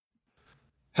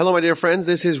Hello, my dear friends.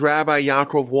 This is Rabbi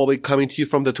Yaakov Wolbe coming to you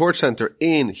from the Torch Center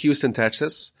in Houston,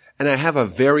 Texas. And I have a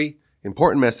very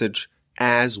important message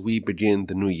as we begin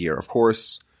the new year. Of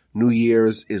course, New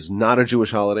Year's is not a Jewish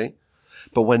holiday,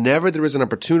 but whenever there is an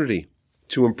opportunity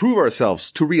to improve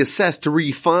ourselves, to reassess, to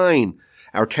refine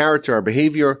our character, our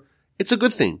behavior, it's a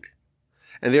good thing.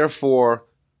 And therefore,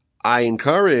 I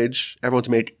encourage everyone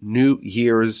to make New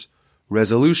Year's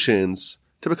resolutions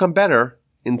to become better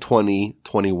in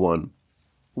 2021.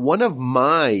 One of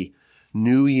my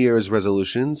New Year's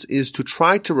resolutions is to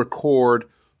try to record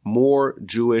more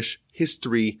Jewish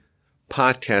history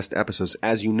podcast episodes.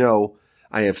 As you know,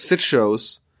 I have 6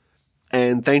 shows,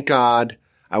 and thank God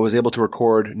I was able to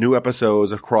record new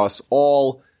episodes across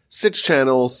all 6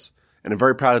 channels, and I'm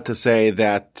very proud to say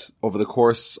that over the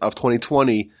course of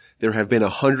 2020, there have been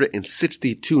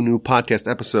 162 new podcast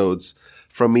episodes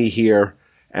from me here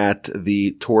at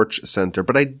the Torch Center.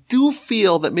 But I do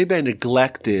feel that maybe I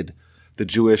neglected the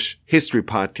Jewish history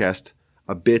podcast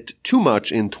a bit too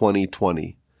much in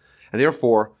 2020. And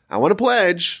therefore, I want to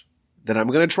pledge that I'm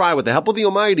going to try, with the help of the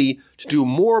Almighty, to do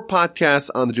more podcasts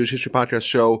on the Jewish History Podcast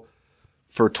show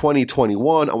for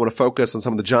 2021. I want to focus on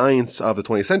some of the giants of the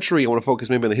 20th century. I want to focus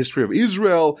maybe on the history of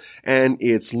Israel and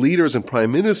its leaders and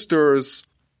prime ministers.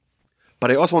 But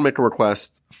I also want to make a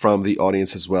request from the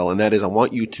audience as well, and that is I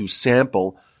want you to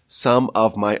sample some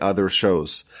of my other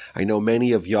shows. I know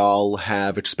many of y'all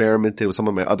have experimented with some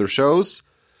of my other shows,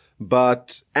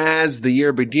 but as the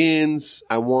year begins,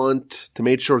 I want to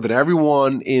make sure that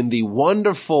everyone in the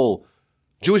wonderful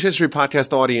Jewish History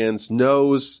Podcast audience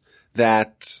knows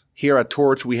that here at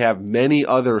Torch we have many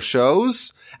other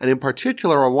shows, and in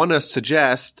particular I want to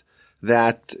suggest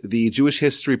that the Jewish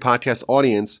History Podcast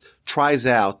audience tries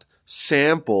out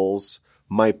samples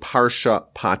my Parsha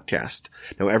podcast.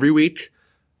 Now, every week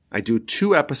I do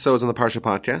 2 episodes on the Parsha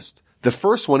podcast. The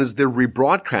first one is the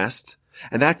rebroadcast,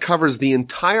 and that covers the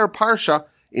entire Parsha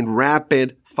in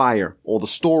rapid fire. All the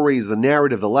stories, the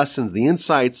narrative, the lessons, the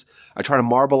insights. I try to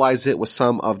marbleize it with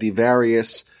some of the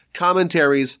various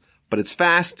commentaries, but it's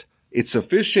fast, it's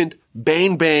efficient,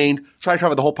 bang, bang. Try to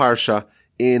cover the whole Parsha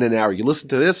in an hour. You listen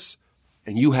to this,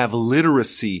 and you have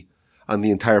literacy on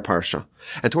the entire Parsha.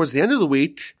 And towards the end of the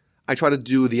week, I try to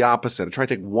do the opposite. I try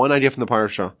to take one idea from the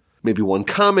Parsha, maybe one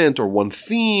comment or one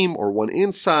theme or one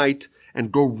insight,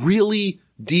 and go really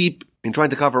deep in trying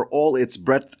to cover all its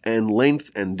breadth and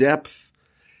length and depth,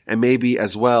 and maybe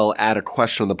as well add a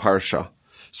question on the Parsha.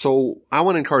 So I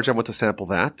want to encourage everyone to sample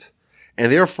that. And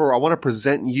therefore, I want to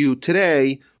present you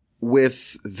today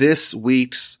with this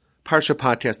week's Parsha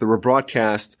podcast, the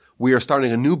rebroadcast. We are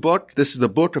starting a new book. This is the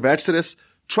book of Exodus.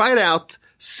 Try it out.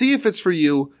 See if it's for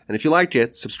you. And if you like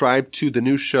it, subscribe to the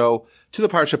new show, to the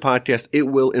Parsha podcast. It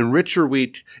will enrich your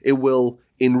week. It will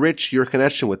enrich your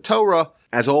connection with Torah.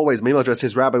 As always, my email address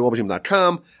is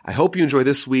rabbiwolbe.com. I hope you enjoy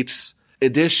this week's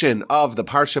edition of the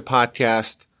Parsha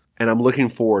podcast, and I'm looking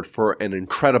forward for an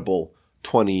incredible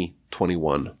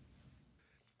 2021.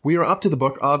 We are up to the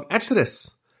book of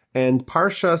Exodus, and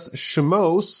Parshas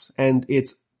Shemos and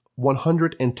its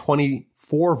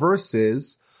 124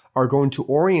 verses are going to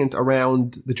orient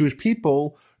around the Jewish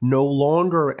people no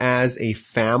longer as a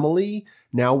family.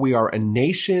 Now we are a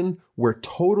nation. We're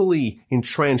totally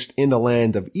entrenched in the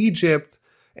land of Egypt.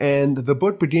 And the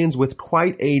book begins with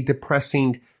quite a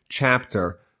depressing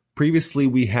chapter. Previously,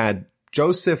 we had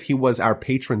Joseph. He was our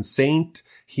patron saint.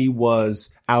 He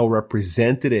was our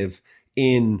representative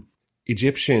in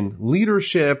Egyptian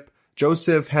leadership.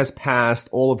 Joseph has passed.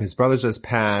 All of his brothers has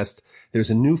passed. There's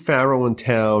a new pharaoh in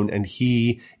town, and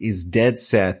he is dead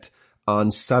set on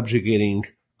subjugating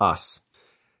us.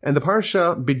 And the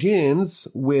Parsha begins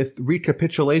with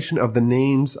recapitulation of the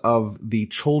names of the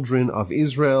children of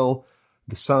Israel,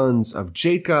 the sons of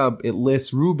Jacob. It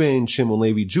lists Reuben, Shimon,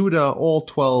 Levi, Judah, all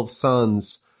 12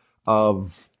 sons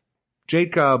of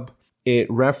Jacob.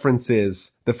 It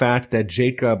references the fact that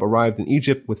Jacob arrived in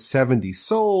Egypt with 70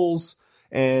 souls.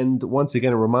 And once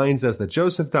again, it reminds us that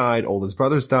Joseph died, all his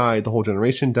brothers died, the whole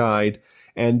generation died.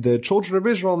 And the children of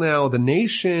Israel now, the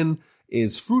nation,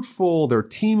 is fruitful, they're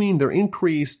teeming, they're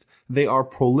increased, they are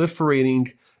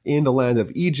proliferating in the land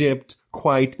of Egypt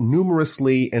quite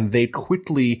numerously, and they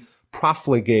quickly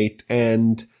profligate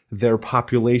and their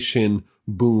population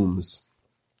booms.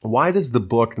 Why does the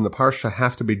book and the Parsha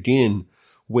have to begin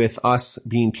with us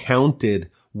being counted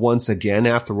once again?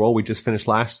 After all, we just finished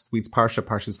last week's Parsha,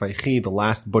 Parshas Vayechi, the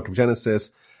last book of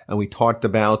Genesis, and we talked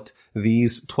about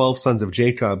these 12 sons of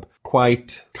Jacob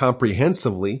quite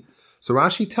comprehensively. So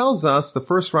Rashi tells us, the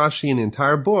first Rashi in the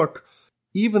entire book,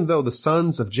 even though the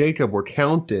sons of Jacob were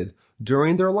counted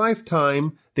during their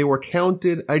lifetime, they were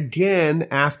counted again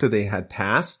after they had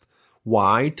passed.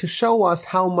 Why? To show us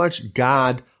how much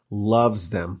God loves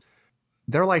them.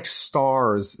 They're like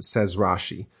stars, says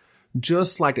Rashi.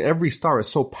 Just like every star is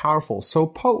so powerful, so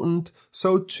potent,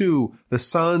 so too the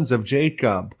sons of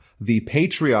Jacob, the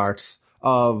patriarchs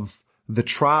of the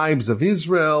tribes of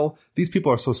Israel, these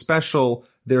people are so special.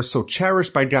 They're so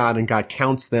cherished by God, and God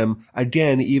counts them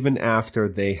again even after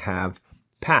they have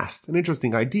passed. An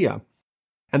interesting idea.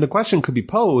 And the question could be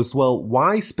posed, well,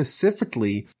 why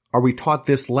specifically are we taught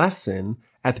this lesson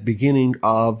at the beginning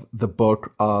of the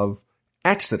book of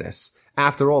Exodus?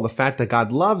 After all, the fact that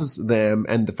God loves them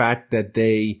and the fact that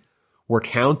they were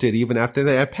counted even after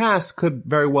they had passed could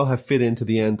very well have fit into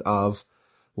the end of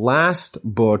last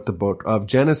book, the book of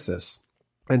Genesis.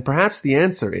 And perhaps the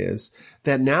answer is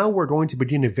that now we're going to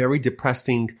begin a very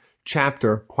depressing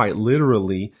chapter, quite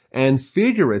literally and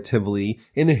figuratively,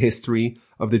 in the history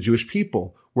of the Jewish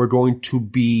people. We're going to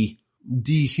be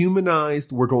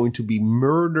dehumanized. We're going to be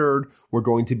murdered. We're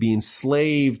going to be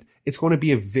enslaved. It's going to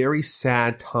be a very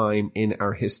sad time in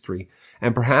our history.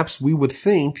 And perhaps we would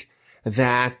think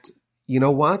that, you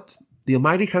know what? The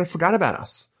Almighty kind of forgot about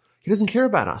us. He doesn't care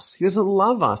about us. He doesn't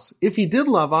love us. If he did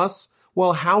love us,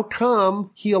 well, how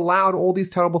come he allowed all these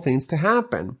terrible things to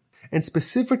happen? And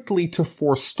specifically to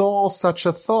forestall such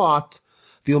a thought,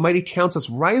 the Almighty counts us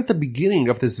right at the beginning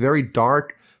of this very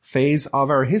dark phase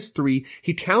of our history.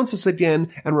 He counts us again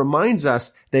and reminds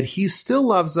us that he still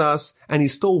loves us and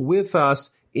he's still with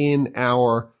us in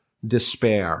our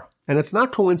despair. And it's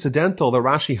not coincidental that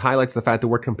Rashi highlights the fact that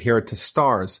we're compared to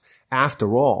stars.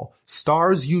 After all,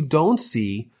 stars you don't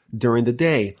see during the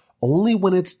day, only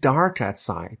when it's dark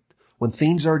outside, when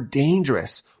things are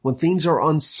dangerous, when things are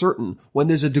uncertain, when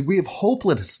there's a degree of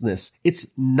hopelessness.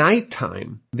 It's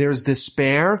nighttime. There's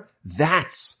despair.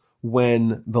 That's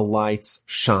when the lights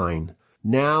shine.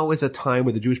 Now is a time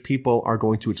where the Jewish people are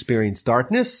going to experience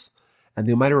darkness, and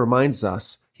the Almighty reminds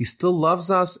us he still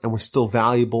loves us and we're still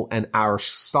valuable and our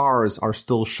stars are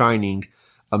still shining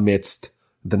amidst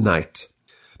the night.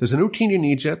 There's a new king in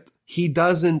Egypt. He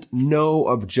doesn't know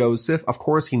of Joseph. Of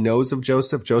course, he knows of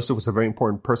Joseph. Joseph was a very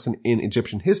important person in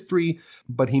Egyptian history,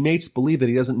 but he makes believe that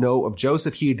he doesn't know of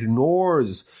Joseph. He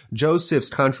ignores Joseph's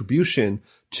contribution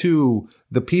to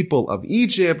the people of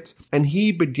Egypt, and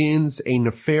he begins a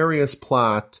nefarious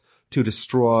plot to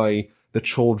destroy the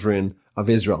children of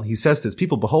Israel. He says to his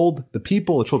people, behold, the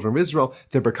people, the children of Israel,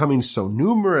 they're becoming so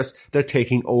numerous. They're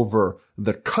taking over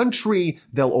the country.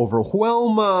 They'll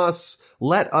overwhelm us.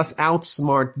 Let us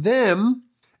outsmart them.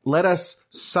 Let us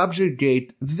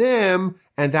subjugate them.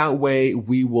 And that way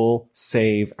we will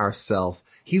save ourselves.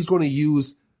 He's going to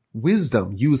use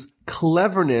wisdom, use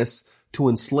cleverness to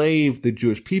enslave the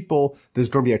Jewish people. There's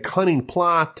going to be a cunning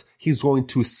plot. He's going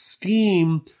to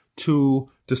scheme to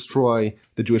destroy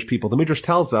the Jewish people. The Midrash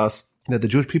tells us that the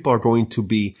Jewish people are going to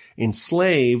be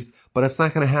enslaved, but it's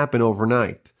not going to happen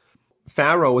overnight.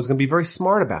 Pharaoh is going to be very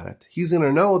smart about it. He's going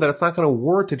to know that it's not going to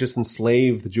work to just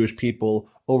enslave the Jewish people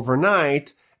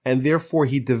overnight, and therefore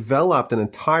he developed an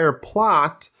entire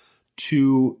plot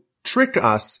to trick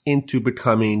us into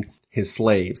becoming his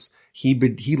slaves. He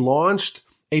launched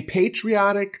a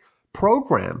patriotic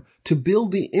program to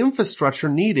build the infrastructure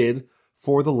needed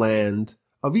for the land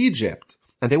of Egypt.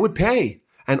 And they would pay.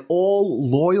 And all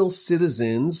loyal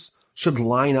citizens should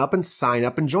line up and sign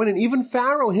up and join. And even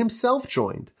Pharaoh himself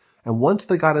joined. And once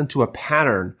they got into a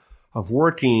pattern of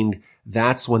working,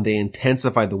 that's when they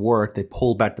intensified the work. They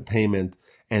pulled back the payment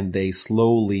and they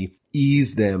slowly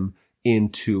eased them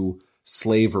into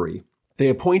slavery. They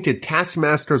appointed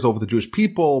taskmasters over the Jewish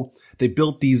people. They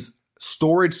built these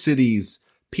storage cities,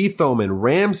 Pithom and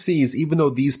Ramses, even though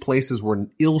these places were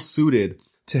ill-suited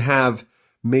to have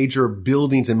major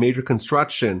buildings and major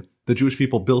construction, the Jewish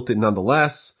people built it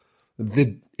nonetheless.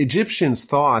 The Egyptians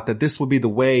thought that this would be the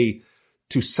way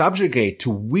to subjugate, to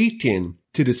weaken,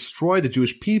 to destroy the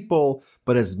Jewish people,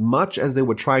 but as much as they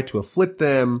would try to afflict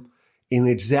them, in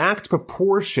exact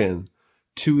proportion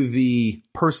to the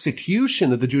persecution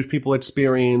that the Jewish people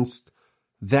experienced,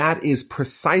 that is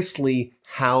precisely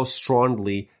how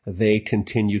strongly they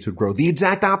continue to grow. The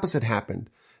exact opposite happened.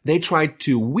 They tried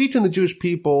to weaken the Jewish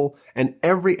people, and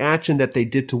every action that they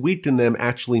did to weaken them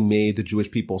actually made the Jewish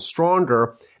people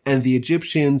stronger, and the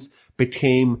Egyptians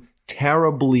became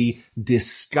terribly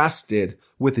disgusted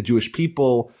with the Jewish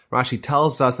people. Rashi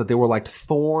tells us that they were like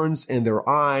thorns in their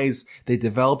eyes. They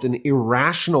developed an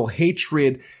irrational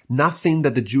hatred. Nothing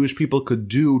that the Jewish people could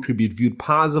do could be viewed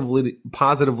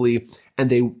positively, and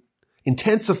they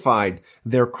intensified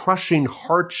their crushing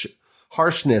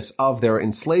harshness of their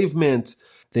enslavement.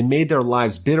 They made their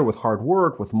lives bitter with hard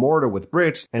work, with mortar, with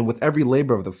bricks, and with every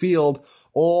labor of the field.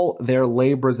 All their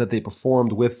labors that they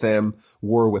performed with them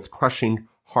were with crushing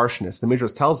harshness. The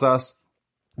Midrash tells us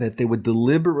that they would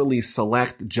deliberately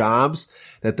select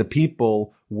jobs that the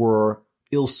people were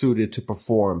ill-suited to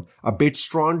perform. A big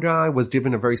strong guy was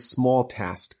given a very small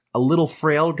task. A little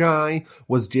frail guy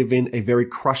was given a very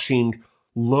crushing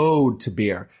load to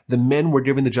bear. The men were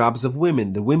given the jobs of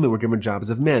women. The women were given jobs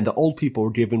of men. The old people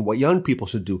were given what young people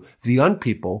should do. The young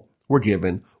people were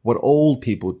given what old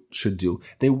people should do.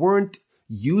 They weren't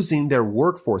using their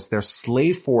workforce, their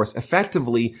slave force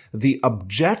effectively. The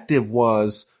objective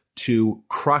was to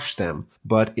crush them,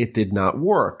 but it did not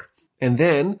work. And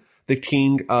then the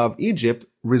king of Egypt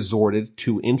resorted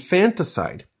to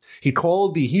infanticide. He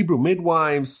called the Hebrew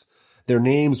midwives. Their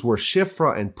names were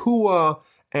Shifra and Puah,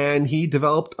 and he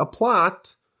developed a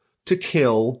plot to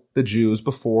kill the Jews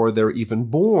before they're even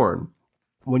born.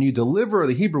 When you deliver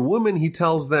the Hebrew woman, he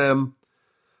tells them,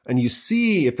 and you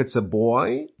see if it's a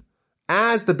boy,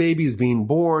 as the baby is being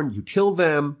born, you kill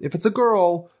them. If it's a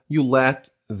girl, you let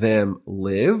them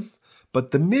live.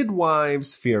 But the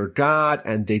midwives feared God,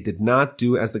 and they did not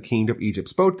do as the king of Egypt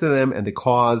spoke to them, and they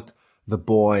caused the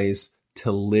boys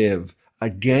to live.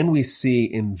 Again, we see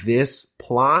in this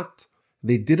plot,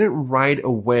 they didn't right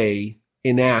away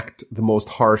enact the most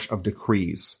harsh of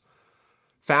decrees.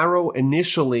 Pharaoh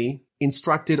initially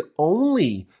instructed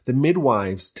only the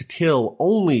midwives to kill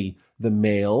only the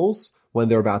males when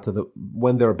they're about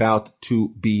to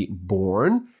be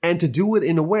born, and to do it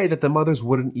in a way that the mothers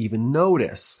wouldn't even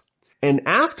notice. And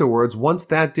afterwards, once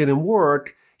that didn't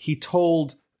work, he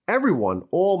told everyone,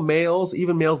 all males,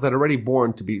 even males that are already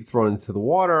born, to be thrown into the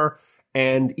water,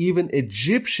 and even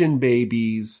Egyptian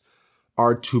babies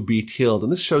are to be killed.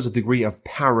 And this shows a degree of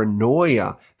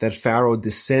paranoia that Pharaoh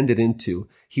descended into.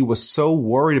 He was so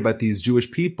worried about these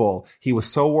Jewish people. He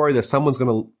was so worried that someone's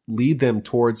going to lead them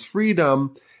towards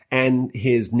freedom. And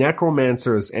his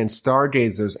necromancers and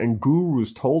stargazers and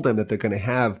gurus told him that they're going to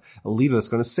have a leader that's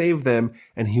going to save them.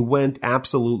 And he went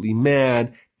absolutely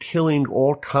mad, killing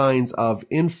all kinds of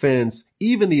infants,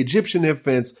 even the Egyptian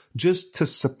infants, just to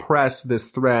suppress this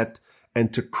threat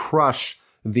and to crush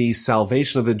the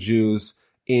salvation of the Jews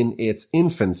in its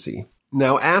infancy.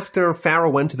 Now, after Pharaoh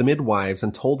went to the midwives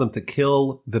and told them to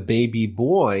kill the baby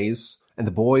boys, and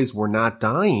the boys were not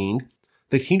dying,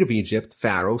 the king of Egypt,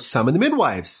 Pharaoh, summoned the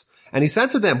midwives. And he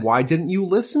said to them, "Why didn't you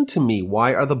listen to me?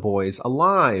 Why are the boys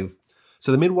alive?"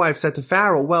 So the midwife said to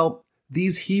Pharaoh, "Well,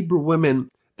 these Hebrew women,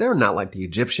 they're not like the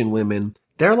Egyptian women.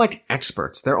 They're like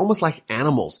experts. They're almost like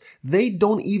animals. They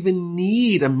don't even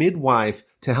need a midwife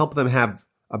to help them have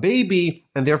a baby,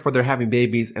 and therefore they're having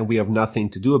babies, and we have nothing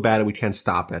to do about it. We can't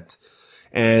stop it."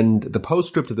 And the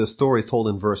postscript of this story is told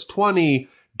in verse 20.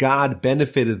 God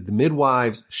benefited the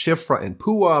midwives, Shifra and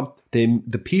Puah.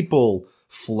 The people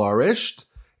flourished.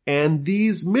 And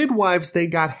these midwives, they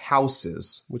got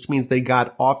houses, which means they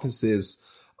got offices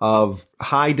of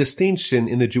high distinction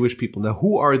in the Jewish people. Now,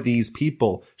 who are these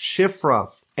people?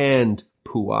 Shifra and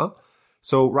Puah.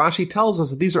 So Rashi tells us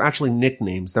that these are actually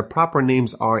nicknames. Their proper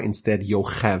names are instead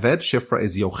Yocheved. Shifra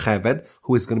is Yocheved,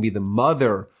 who is going to be the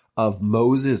mother of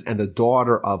Moses and the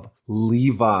daughter of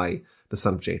Levi, the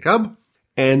son of Jacob.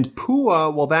 And Puah,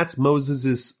 well, that's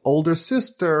Moses' older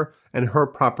sister, and her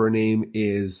proper name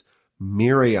is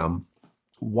Miriam.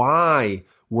 Why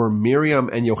were Miriam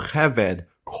and Yocheved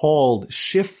called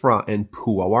Shifra and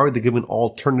Puah? Why were they given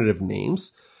alternative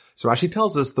names? So Rashi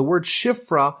tells us the word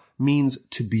Shifra means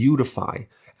to beautify.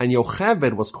 And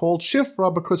Yocheved was called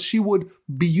Shifra because she would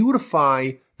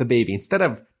beautify the baby. Instead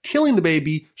of killing the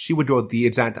baby, she would do the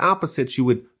exact opposite. She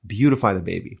would beautify the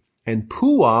baby. And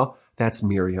Puah, that's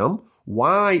Miriam.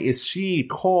 Why is she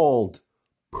called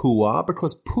Puah?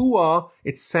 Because Puah,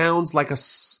 it sounds like a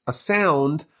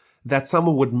sound that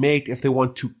someone would make if they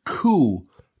want to coo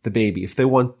the baby, if they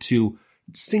want to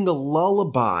sing a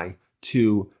lullaby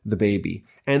to the baby.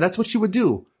 And that's what she would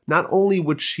do. Not only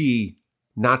would she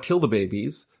not kill the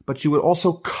babies, but she would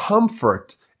also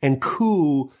comfort and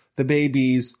coo the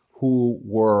babies who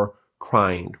were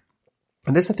crying.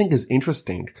 And this, I think, is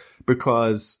interesting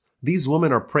because these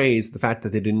women are praised the fact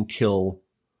that they didn't kill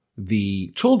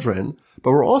the children,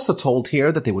 but we're also told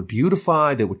here that they would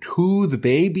beautify, they would coo the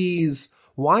babies.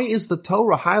 Why is the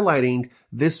Torah highlighting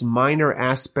this minor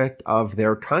aspect of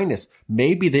their kindness?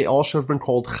 Maybe they all should have been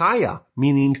called Chaya,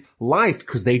 meaning life,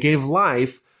 because they gave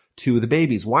life to the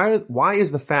babies. Why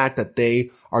is the fact that they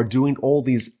are doing all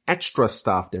these extra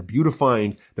stuff? They're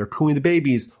beautifying, they're cooing the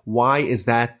babies. Why is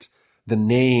that the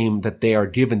name that they are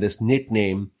given, this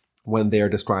nickname, when they are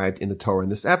described in the Torah in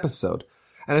this episode?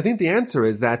 And I think the answer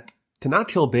is that to not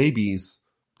kill babies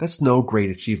That's no great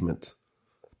achievement.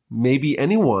 Maybe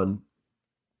anyone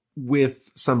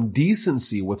with some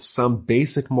decency, with some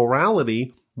basic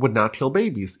morality, would not kill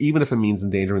babies, even if it means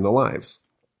endangering their lives.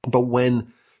 But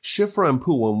when Shifra and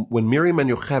Pu, when Miriam and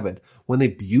Yocheved, when they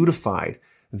beautified,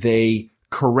 they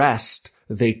caressed,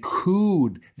 they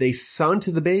cooed, they sung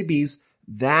to the babies,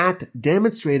 that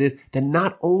demonstrated that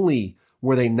not only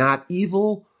were they not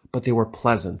evil, but they were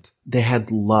pleasant. They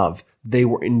had love. They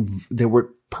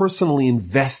were personally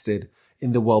invested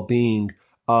in the well-being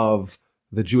of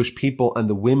the Jewish people and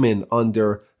the women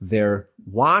under their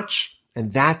watch.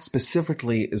 And that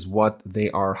specifically is what they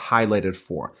are highlighted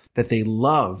for, that they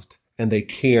loved and they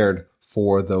cared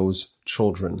for those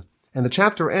children. And the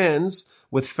chapter ends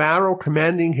with Pharaoh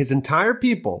commanding his entire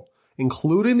people,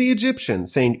 including the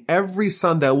Egyptians, saying, every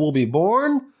son that will be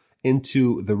born,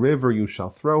 into the river you shall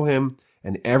throw him,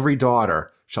 and every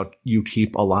daughter shall you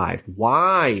keep alive.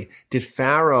 Why did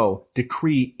Pharaoh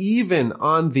decree even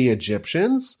on the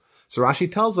Egyptians? So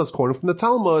Rashi tells us, quoting from the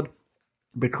Talmud,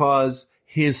 because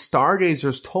his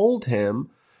stargazers told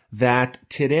him that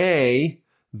today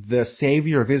the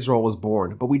Savior of Israel was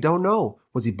born. But we don't know.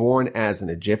 Was he born as an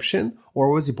Egyptian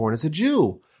or was he born as a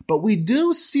Jew? But we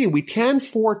do see, we can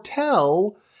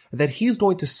foretell that he's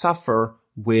going to suffer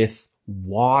with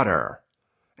water.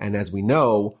 And as we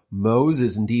know,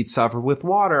 Moses indeed suffered with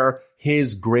water.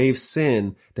 His grave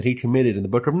sin that he committed in the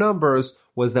book of Numbers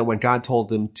was that when God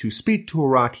told him to speak to a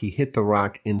rock, he hit the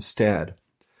rock instead.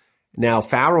 Now,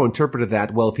 Pharaoh interpreted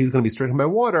that, well, if he's going to be stricken by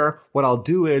water, what I'll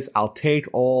do is I'll take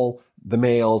all the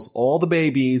males, all the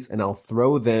babies, and I'll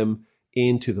throw them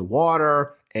into the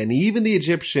water. And even the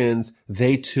Egyptians,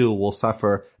 they too will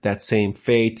suffer that same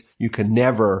fate. You can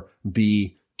never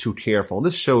be too careful. And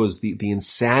this shows the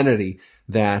insanity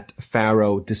that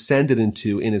Pharaoh descended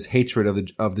into in his hatred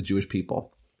of the Jewish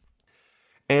people.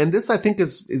 And this, I think,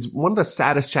 is one of the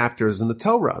saddest chapters in the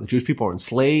Torah. The Jewish people are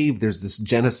enslaved. There's this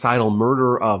genocidal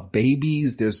murder of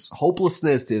babies. There's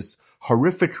hopelessness. There's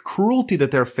horrific cruelty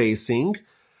that they're facing.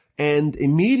 And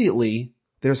immediately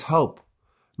there's hope.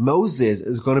 Moses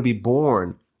is going to be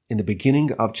born in the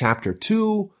beginning of chapter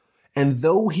 2. And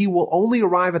though he will only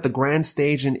arrive at the grand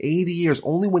stage in 80 years,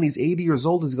 only when he's 80 years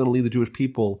old is he going to lead the Jewish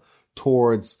people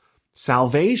towards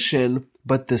salvation.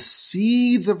 But the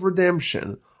seeds of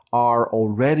redemption are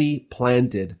already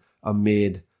planted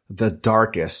amid the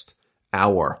darkest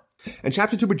hour. And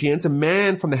chapter 2 begins, a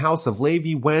man from the house of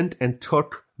Levi went and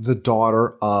took the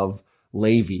daughter of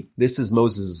Levi. This is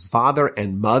Moses' father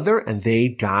and mother, and they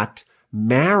got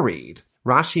married.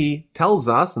 Rashi tells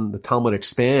us, and the Talmud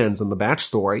expands on the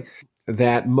backstory,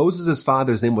 that Moses'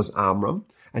 father's name was Amram,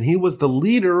 and he was the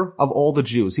leader of all the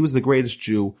Jews. He was the greatest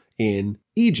Jew in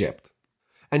Egypt.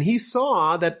 And he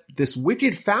saw that this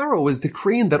wicked Pharaoh was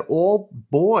decreeing that all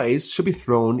boys should be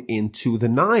thrown into the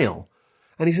Nile.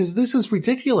 And he says, this is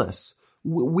ridiculous.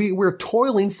 We're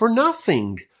toiling for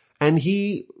nothing. And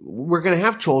we're going to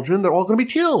have children. They're all going to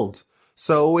be killed.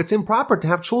 So it's improper to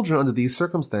have children under these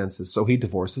circumstances. So he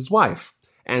divorced his wife.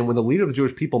 And when the leader of the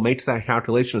Jewish people makes that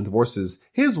calculation and divorces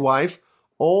his wife,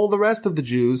 all the rest of the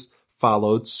Jews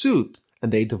followed suit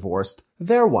and they divorced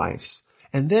their wives.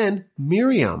 And then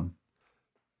Miriam,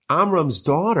 Amram's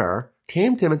daughter,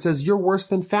 came to him and says, you're worse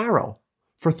than Pharaoh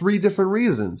for 3 different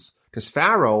reasons. Because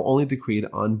Pharaoh only decreed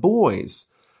on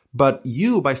boys. But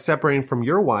you, by separating from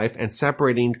your wife and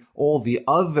separating all the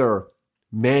other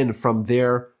men from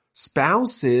their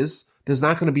spouses, there's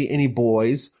not going to be any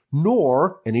boys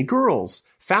nor any girls.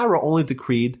 Pharaoh only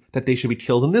decreed that they should be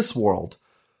killed in this world.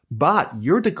 But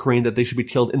you're decreeing that they should be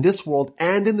killed in this world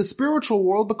and in the spiritual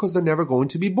world because they're never going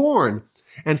to be born.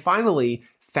 And finally,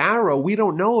 Pharaoh, we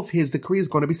don't know if his decree is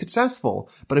going to be successful.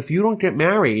 But if you don't get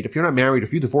married, if you're not married,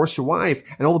 if you divorce your wife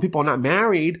and all the people are not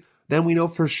married, then we know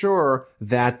for sure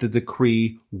that the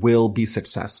decree will be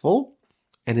successful.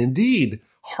 And indeed,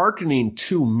 hearkening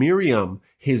to Miriam,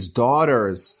 his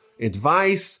daughter's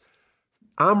advice,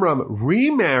 Amram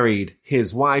remarried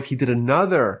his wife. He did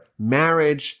another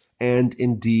marriage, and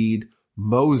indeed,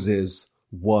 Moses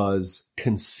was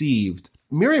conceived.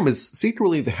 Miriam is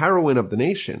secretly the heroine of the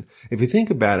nation. If you think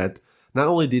about it, not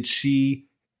only did she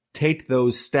take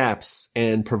those steps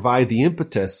and provide the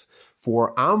impetus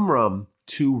for Amram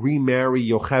to remarry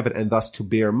Yocheved and thus to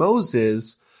bear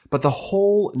Moses, but the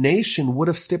whole nation would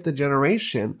have skipped a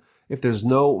generation if there's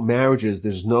no marriages,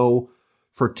 there's no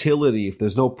fertility, if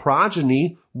there's no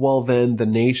progeny, well then the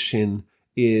nation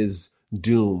is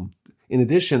doomed. In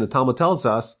addition, the Talmud tells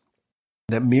us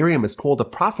that Miriam is called a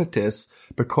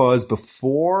prophetess because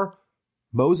before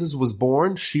Moses was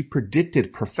born, she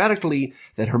predicted prophetically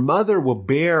that her mother will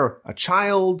bear a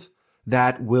child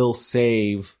that will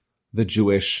save the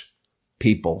Jewish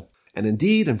people. And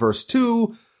indeed, in verse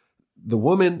 2, the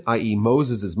woman, i.e.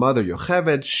 Moses' mother,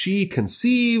 Yocheved, she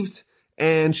conceived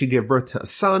and she gave birth to a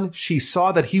son. She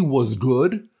saw that he was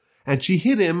good and she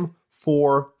hid him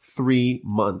for 3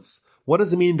 months. What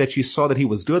does it mean that she saw that he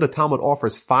was good? The Talmud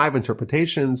offers 5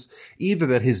 interpretations, either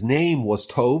that his name was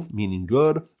Tov, meaning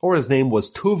good, or his name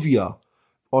was Tuvia,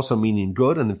 also meaning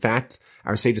good. And in fact,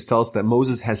 our sages tell us that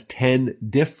Moses has 10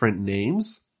 different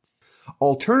names.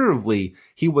 Alternatively,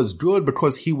 he was good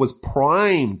because he was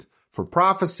primed for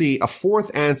prophecy. A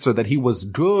fourth answer, that he was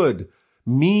good,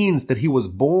 means that he was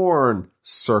born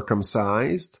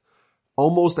circumcised,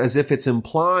 almost as if it's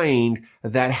implying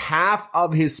that half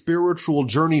of his spiritual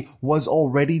journey was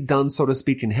already done, so to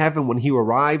speak, in heaven. When he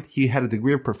arrived, he had a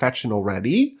degree of perfection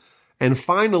already. And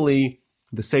finally,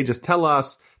 the sages tell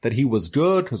us that he was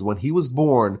good because when he was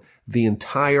born, the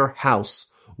entire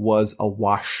house was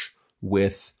awash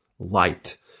with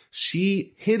light.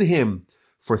 She hid him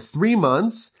for 3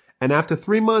 months, and after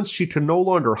 3 months, she could no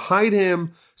longer hide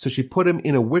him, so she put him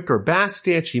in a wicker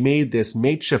basket. She made this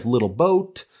makeshift little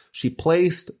boat. She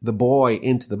placed the boy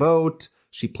into the boat.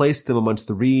 She placed him amongst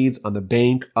the reeds on the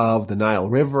bank of the Nile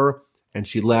River, and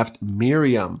she left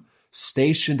Miriam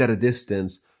stationed at a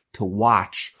distance to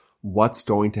watch what's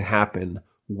going to happen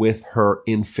with her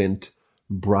infant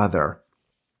brother.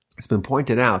 It's been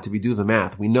pointed out, if you do the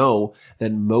math, we know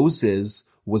that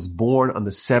Moses was born on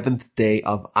the 7th day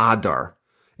of Adar.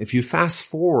 If you fast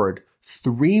forward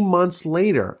 3 months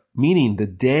later, meaning the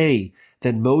day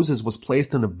that Moses was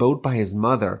placed in a boat by his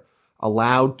mother,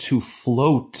 allowed to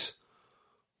float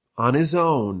on his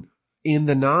own in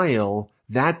the Nile,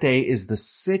 that day is the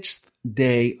 6th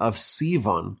day of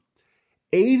Sivan.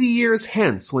 80 years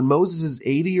hence, when Moses is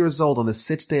 80 years old on the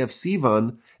 6th day of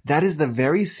Sivan, that is the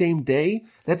very same day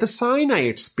that the Sinai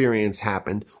experience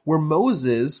happened, where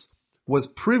Moses was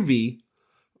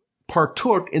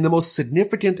partook in the most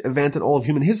significant event in all of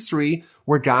human history,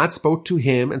 where God spoke to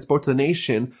him and spoke to the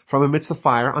nation from amidst the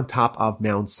fire on top of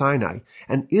Mount Sinai.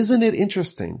 And isn't it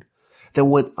interesting that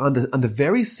when on the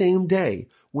very same day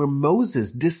where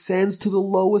Moses descends to the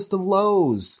lowest of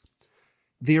lows,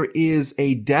 there is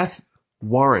a death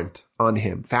warrant on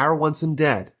him. Pharaoh wants him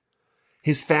dead.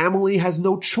 His family has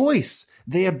no choice.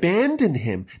 They abandon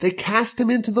him. They cast him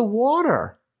into the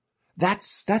water.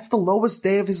 That's the lowest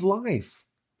day of his life.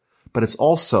 But it's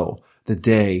also the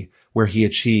day where he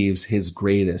achieves his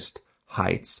greatest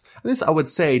heights. And this, I would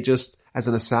say, just as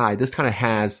an aside, this kind of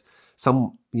has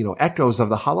some, echoes of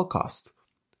the Holocaust.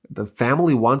 The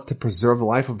family wants to preserve the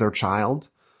life of their child.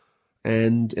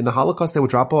 And in the Holocaust, they would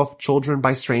drop off children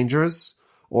by strangers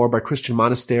or by Christian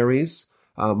monasteries.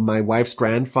 My wife's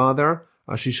grandfather,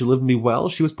 she should live me well.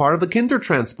 She was part of the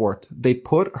Kindertransport. They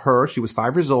put her, she was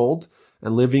 5 years old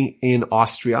and living in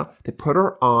Austria. They put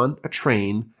her on a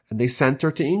train and they sent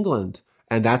her to England.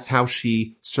 And that's how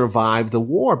she survived the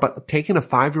war. But taking a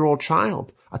 5-year-old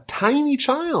child, a tiny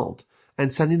child,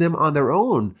 and sending them on their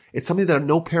own, it's something that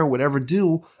no parent would ever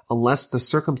do unless the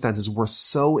circumstances were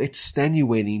so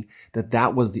extenuating that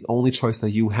that was the only choice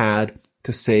that you had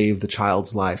to save the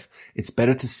child's life. It's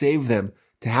better to save them,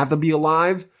 to have them be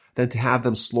alive, than to have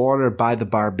them slaughtered by the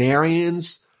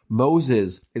barbarians.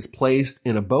 Moses is placed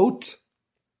in a boat,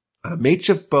 a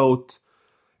makeshift boat,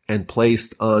 and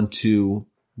placed onto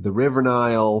the River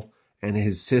Nile, and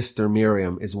his sister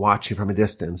Miriam is watching from a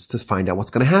distance to find out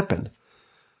what's going to happen.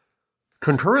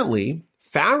 Concurrently,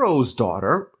 Pharaoh's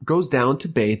daughter goes down to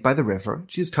bathe by the river.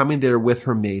 She's coming there with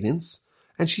her maidens,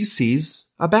 and she sees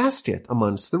a basket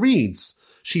amongst the reeds.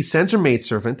 She sends her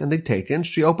maidservant, and they take it, and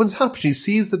she opens up. She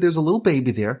sees that there's a little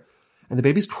baby there, and the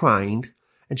baby's crying,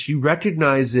 and she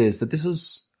recognizes that this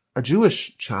is a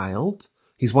Jewish child.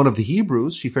 He's one of the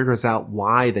Hebrews. She figures out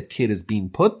why the kid is being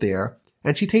put there,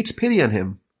 and she takes pity on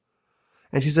him.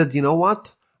 And she said, you know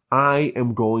what? I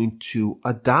am going to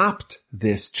adopt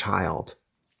this child.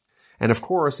 And of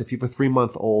course, if you have a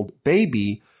 3-month-old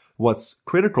baby, what's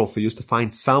critical for you is to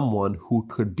find someone who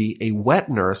could be a wet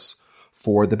nurse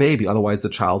for the baby. Otherwise, the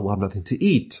child will have nothing to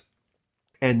eat.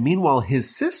 And meanwhile,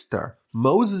 his sister,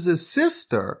 Moses'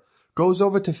 sister, goes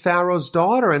over to Pharaoh's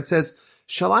daughter and says,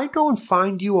 shall I go and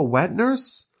find you a wet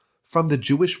nurse from the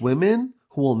Jewish women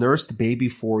who will nurse the baby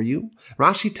for you?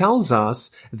 Rashi tells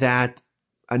us that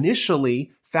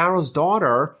initially, Pharaoh's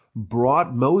daughter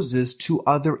brought Moses to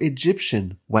other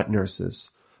Egyptian wet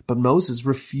nurses, but Moses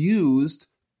refused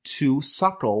to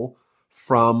suckle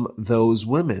from those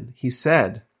women. He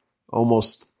said,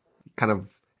 almost kind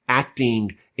of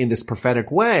acting in this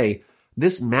prophetic way,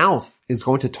 this mouth is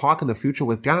going to talk in the future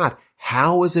with God.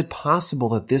 How is it possible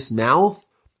that this mouth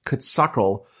could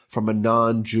suckle from a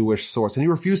non-Jewish source? And he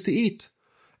refused to eat.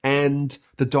 And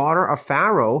the daughter of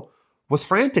Pharaoh was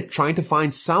frantic, trying to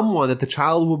find someone that the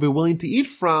child would be willing to eat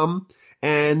from.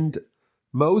 And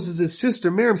Moses' sister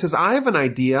Miriam says, I have an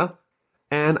idea,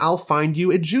 and I'll find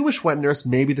you a Jewish wet nurse.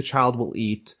 Maybe the child will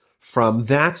eat from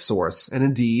that source. And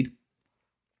indeed,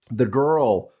 the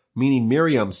girl, meaning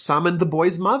Miriam, summoned the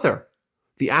boy's mother,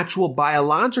 the actual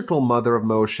biological mother of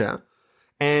Moshe,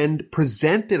 and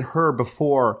presented her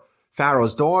before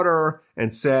Pharaoh's daughter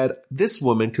and said, this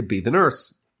woman could be the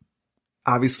nurse.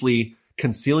 Obviously,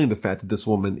 concealing the fact that this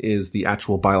woman is the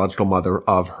actual biological mother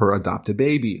of her adopted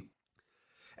baby.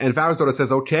 And Pharaoh's daughter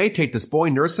says, okay, take this boy,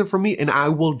 nurse him for me, and I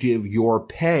will give your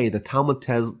pay. The Talmud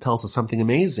tells us something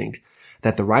amazing,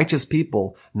 that the righteous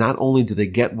people, not only do they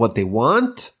get what they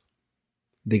want,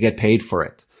 they get paid for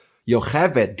it.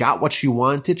 Yocheved got what she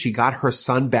wanted. She got her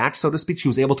son back, so to speak. She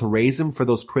was able to raise him for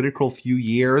those critical few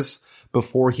years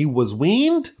before he was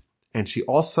weaned. And she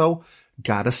also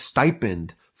got a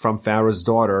stipend from Pharaoh's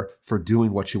daughter for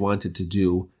doing what she wanted to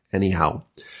do anyhow.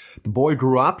 The boy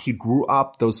grew up. He grew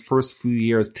up those first few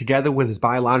years together with his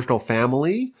biological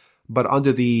family, but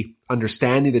under the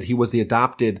understanding that he was the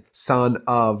adopted son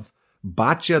of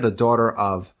Batya, the daughter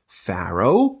of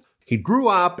Pharaoh. He grew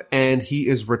up and he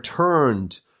is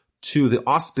returned to the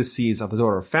auspices of the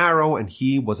daughter of Pharaoh, and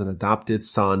he was an adopted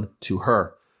son to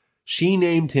her. She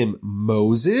named him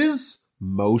Moses,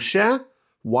 Moshe.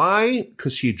 Why?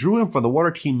 Because she drew him from the water,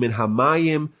 ki min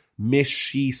hamayim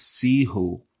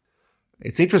mishisihu.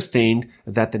 It's interesting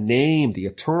that the name, the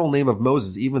eternal name of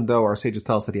Moses, even though our sages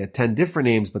tell us that he had 10 different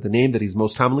names, but the name that he's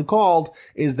most commonly called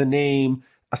is the name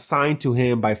assigned to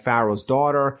him by Pharaoh's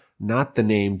daughter, not the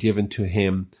name given to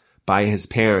him by his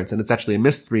parents. And it's actually a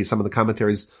mystery. Some of the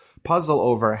commentaries puzzle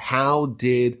over how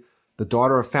did the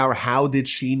daughter of Pharaoh, how did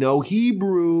she know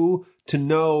Hebrew to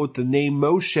know the name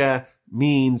Moshe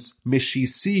means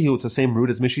Mishisihu? It's the same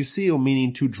root as Mishisihu,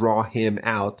 meaning to draw him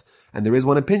out. And there is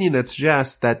one opinion that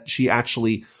suggests that she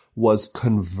actually was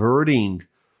converting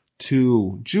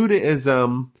to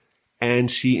Judaism,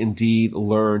 and she indeed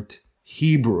learned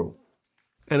Hebrew.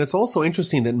 And it's also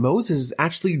interesting that Moses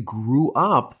actually grew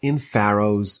up in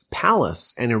Pharaoh's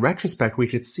palace. And in retrospect, we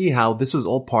could see how this was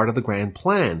all part of the grand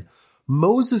plan.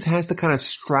 Moses has to kind of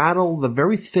straddle the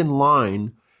very thin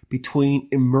line between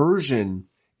immersion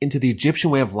into the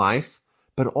Egyptian way of life,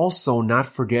 but also not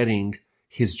forgetting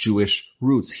his Jewish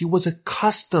roots. He was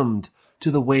accustomed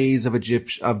to the ways of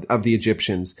the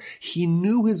Egyptians. He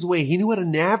knew his way. He knew how to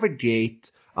navigate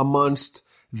amongst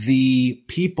the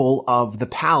people of the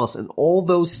palace, and all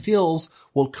those skills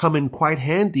will come in quite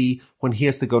handy when he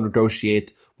has to go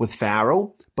negotiate with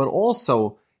Pharaoh, but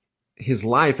also his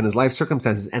life and his life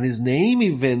circumstances, and his name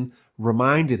even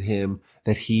reminded him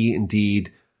that he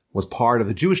indeed was part of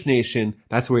the Jewish nation.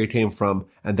 That's where he came from,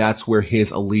 and that's where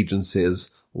his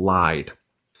allegiances lied.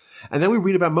 And then we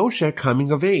read about Moshe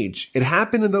coming of age. It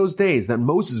happened in those days that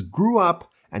Moses grew up,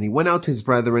 and he went out to his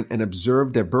brethren and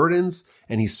observed their burdens,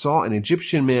 and he saw an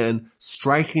Egyptian man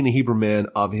striking a Hebrew man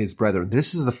of his brethren.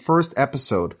 This is the first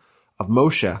episode of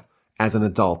Moshe as an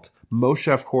adult.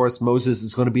 Moshe, of course, Moses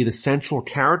is going to be the central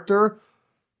character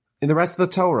in the rest of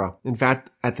the Torah. In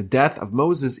fact, at the death of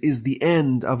Moses is the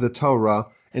end of the Torah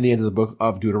and the end of the book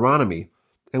of Deuteronomy.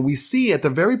 And we see at the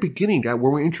very beginning, where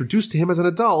we're introduced to him as an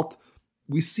adult,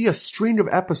 we see a string of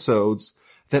episodes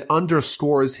that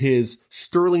underscores his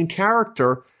sterling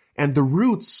character and the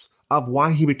roots of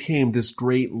why he became this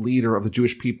great leader of the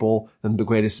Jewish people and the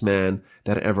greatest man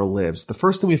that ever lives. The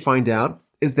first thing we find out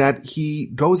is that he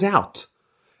goes out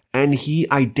and he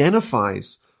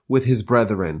identifies with his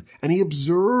brethren and he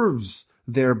observes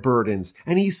their burdens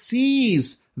and he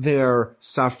sees their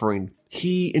suffering.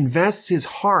 He invests his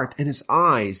heart and his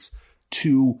eyes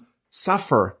to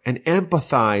suffer and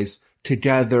empathize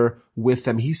together with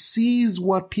them. He sees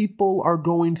what people are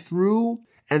going through,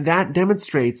 and that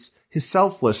demonstrates his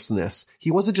selflessness.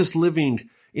 He wasn't just living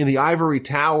in the ivory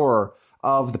tower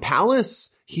of the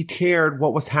palace. He cared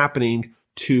what was happening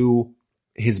to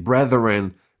his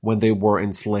brethren when they were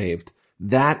enslaved.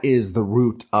 That is the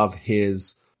root of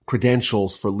his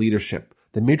credentials for leadership.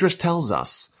 The Midrash tells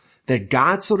us that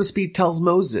God, so to speak, tells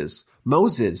Moses,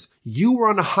 you were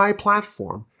on a high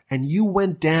platform and you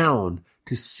went down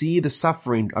to see the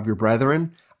suffering of your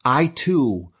brethren. I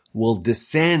too will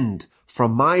descend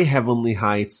from my heavenly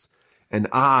heights and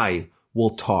I will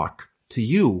talk to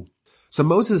you. So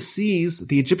Moses sees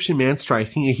the Egyptian man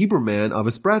striking a Hebrew man of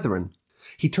his brethren.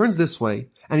 He turns this way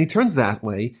and he turns that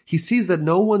way. He sees that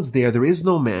no one's there. There is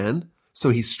no man.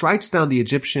 So he strikes down the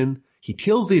Egyptian. He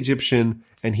kills the Egyptian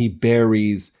and he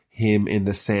buries him in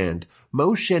the sand.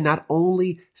 Moshe not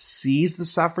only sees the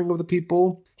suffering of the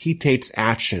people, he takes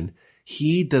action.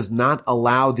 he does not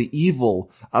allow the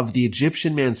evil of the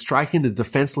Egyptian man striking the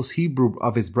defenseless Hebrew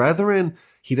of his brethren.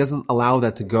 He doesn't allow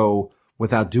that to go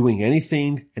without doing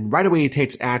anything. And right away he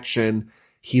takes action.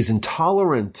 He's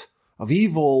intolerant of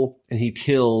evil and he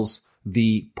kills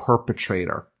the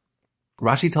perpetrator.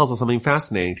 Rashi tells us something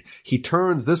fascinating. He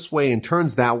turns this way and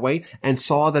turns that way and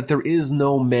saw that there is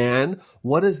no man.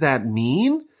 What does that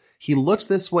mean? He looks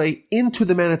this way into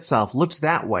the man itself, looks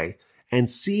that way, and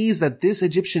sees that this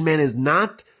Egyptian man is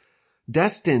not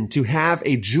destined to have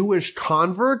a Jewish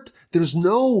convert. There's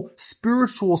no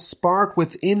spiritual spark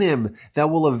within him that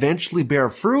will eventually bear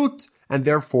fruit, and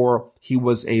therefore he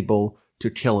was able to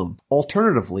kill him.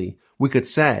 Alternatively, we could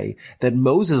say that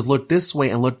Moses looked this way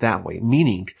and looked that way,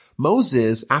 meaning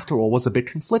Moses, after all, was a bit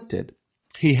conflicted.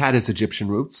 He had his Egyptian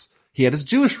roots. He had his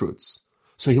Jewish roots.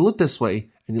 So he looked this way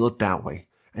and he looked that way.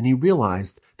 And he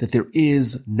realized that there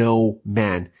is no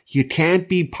man. You can't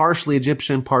be partially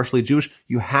Egyptian, partially Jewish.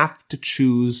 You have to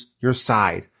choose your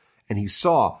side. And he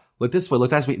saw, look this way,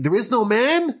 look that way. There is no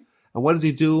man. And what does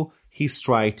he do? He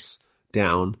strikes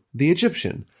down the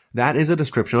Egyptian. That is a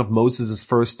description of Moses'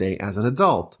 first day as an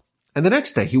adult. And the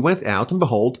next day he went out and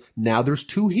behold, now there's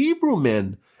 2 Hebrew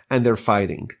men and they're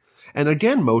fighting. And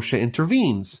again, Moshe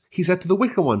intervenes. He said to the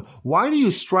wicked one, why do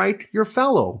you strike your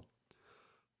fellow?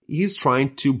 He's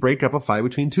trying to break up a fight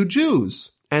between 2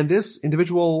 Jews. And this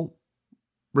individual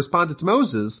responded to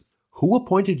Moses, who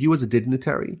appointed you as a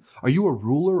dignitary? Are you a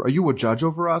ruler? Are you a judge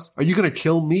over us? Are you going to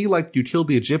kill me like you killed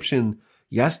the Egyptian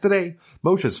yesterday?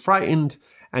 Moshe's frightened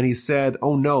and he said,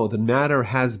 oh no, the matter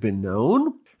has been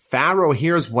known. Pharaoh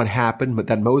hears what happened, but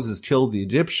that Moses killed the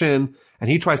Egyptian, and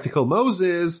he tries to kill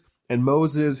Moses, and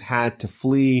Moses had to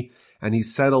flee, and he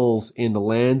settles in the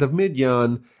land of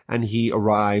Midian, and he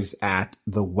arrives at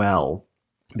the well.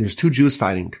 There's 2 Jews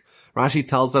fighting. Rashi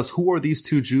tells us, who are these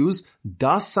 2 Jews?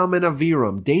 Dasam and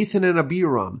Aviram, Dathan and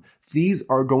Abiram. These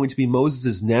are going to be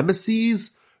Moses'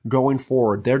 nemesis going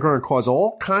forward. They're going to cause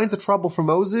all kinds of trouble for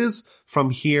Moses from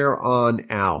here on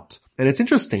out. And it's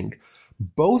interesting.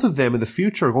 Both of them in the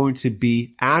future are going to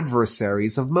be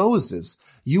adversaries of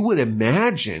Moses. You would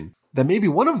imagine that maybe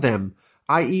one of them,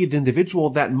 i.e. the individual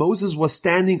that Moses was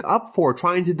standing up for,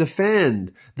 trying to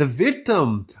defend, the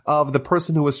victim of the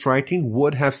person who was striking,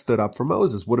 would have stood up for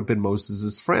Moses, would have been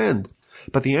Moses' friend.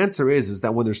 But the answer is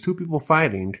that when there's 2 people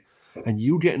fighting and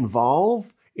you get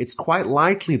involved, it's quite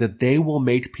likely that they will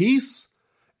make peace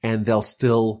and they'll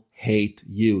still hate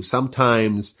you.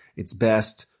 Sometimes it's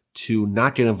best to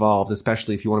not get involved,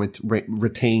 especially if you want to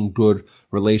retain good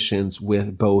relations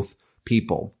with both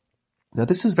people. Now,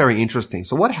 this is very interesting.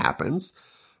 So what happens?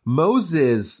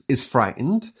 Moses is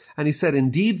frightened, and he said,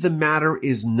 indeed, the matter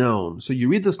is known. So you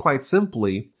read this quite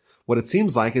simply. What it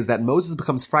seems like is that Moses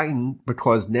becomes frightened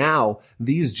because now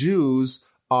these Jews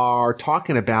are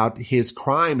talking about his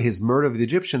crime, his murder of the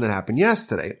Egyptian that happened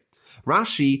yesterday.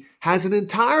 Rashi has an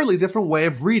entirely different way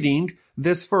of reading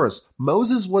this verse.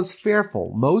 Moses was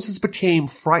fearful. Moses became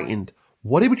frightened.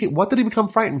 What did he become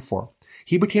frightened for?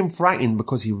 He became frightened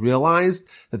because he realized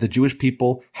that the Jewish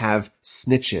people have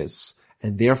snitches,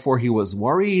 and therefore he was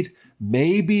worried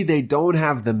maybe they don't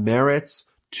have the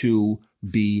merits to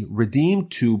be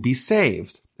redeemed, to be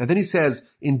saved. And then he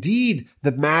says, indeed,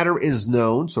 the matter is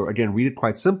known. So again, read it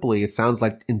quite simply. It sounds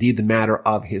like indeed the matter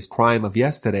of his crime of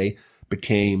yesterday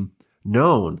became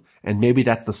known. And maybe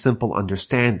that's the simple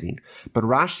understanding. But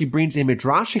Rashi brings a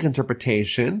midrashic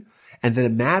interpretation, and the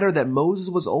matter that Moses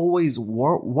was always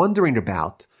wondering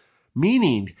about,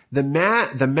 meaning the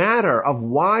matter of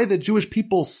why the Jewish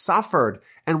people suffered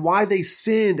and why they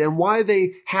sinned and why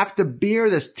they have to bear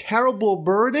this terrible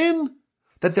burden,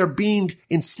 that they're being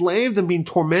enslaved and being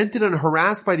tormented and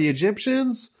harassed by the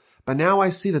Egyptians. But now I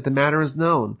see that the matter is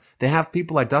known. They have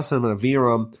people like Dathan and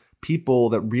Aviram, people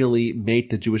that really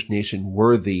make the Jewish nation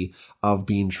worthy of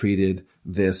being treated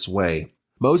this way.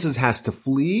 Moses has to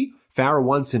flee. Pharaoh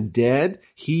wants him dead.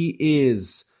 He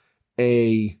is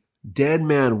a dead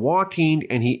man walking,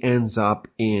 and he ends up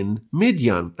in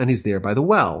Midian, and he's there by the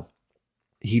well.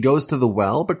 He goes to the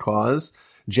well because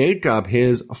Jacob,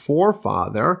 his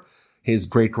forefather, his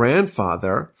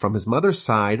great-grandfather from his mother's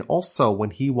side, also when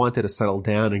he wanted to settle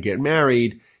down and get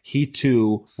married, he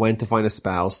too went to find a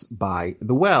spouse by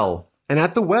the well. And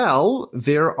at the well,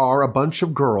 there are a bunch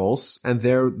of girls, and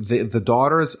they're the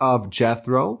daughters of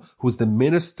Jethro, who's the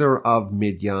minister of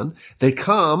Midian. They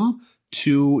come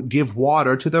to give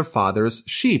water to their father's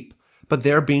sheep, but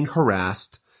they're being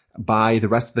harassed by the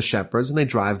rest of the shepherds, and they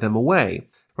drive them away.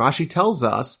 Rashi tells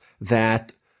us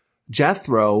that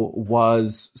Jethro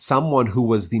was someone who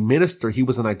was the minister. He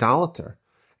was an idolater.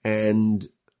 And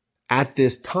at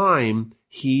this time,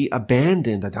 he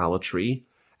abandoned idolatry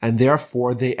and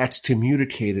therefore they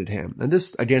excommunicated him. And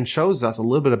this again shows us a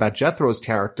little bit about Jethro's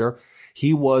character.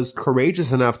 He was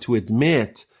courageous enough to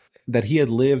admit that he had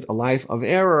lived a life of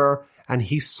error and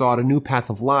he sought a new path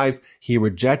of life. He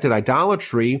rejected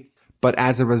idolatry, but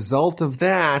as a result of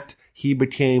that, he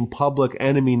became public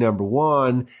enemy number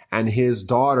one, and his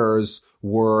daughters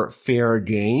were fair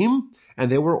game,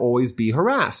 and they will always be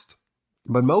harassed.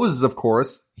 But Moses, of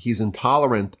course, he's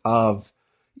intolerant of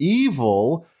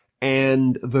evil,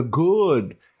 and the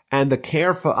good and the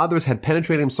care for others had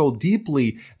penetrated him so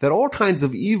deeply that all kinds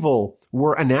of evil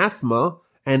were anathema,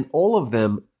 and all of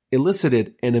them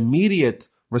elicited an immediate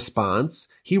response.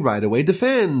 He right away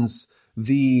defends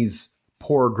these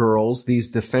poor girls,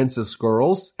 these defenseless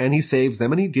girls, and he saves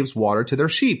them and he gives water to their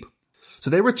sheep.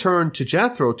 So they return to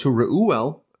Jethro, to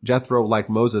Reuel. Jethro, like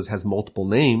Moses, has multiple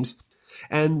names.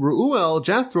 And Reuel,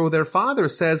 Jethro, their father,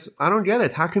 says, I don't get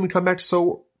it. How can we come back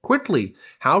so quickly?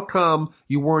 How come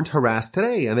you weren't harassed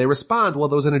today? And they respond, well,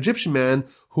 there was an Egyptian man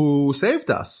who saved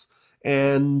us.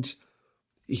 And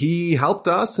he helped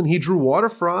us and he drew water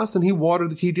for us and he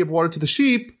gave water to the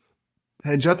sheep.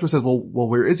 And Jethro says, well,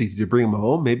 where is he? Did you bring him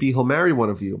home? Maybe he'll marry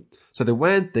one of you. So they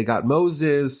went, they got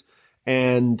Moses,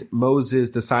 and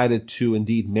Moses decided to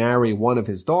indeed marry one of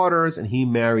his daughters, and he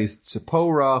marries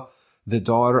Zipporah, the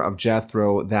daughter of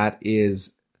Jethro, that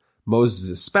is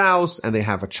Moses' spouse, and they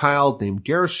have a child named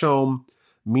Gershom,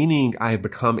 meaning I have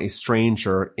become a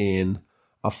stranger in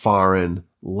a foreign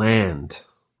land.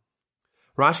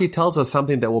 Rashi tells us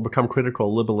something that will become critical a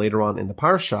little bit later on in the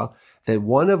Parsha, that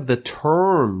one of the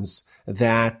terms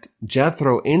that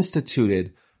Jethro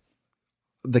instituted,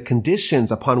 the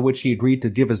conditions upon which he agreed to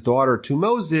give his daughter to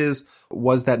Moses,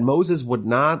 was that Moses would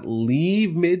not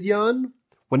leave Midian,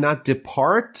 would not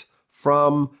depart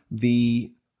from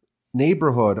the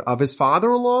neighborhood of his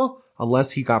father-in-law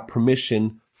unless he got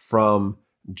permission from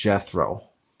Jethro.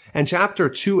 And chapter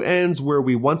 2 ends where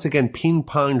we once again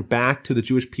ping-ponged back to the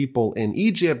Jewish people in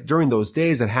Egypt. During those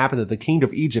days, it happened that the king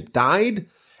of Egypt died,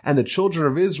 and the children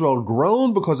of Israel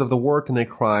groaned because of the work, and they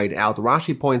cried out.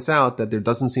 Rashi points out that there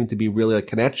doesn't seem to be really a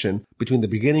connection between the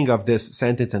beginning of this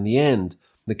sentence and the end.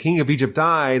 The king of Egypt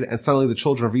died, and suddenly the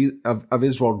children of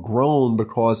Israel groaned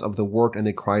because of the work, and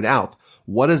they cried out.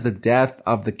 What does the death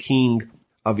of the king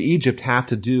of Egypt have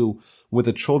to do with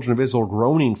the children of Israel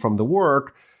groaning from the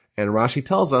work? And Rashi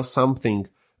tells us something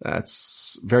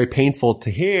that's very painful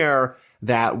to hear,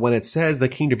 that when it says the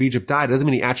king of Egypt died, it doesn't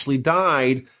mean he actually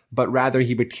died, but rather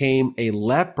he became a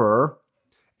leper,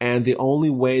 and the only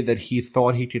way that he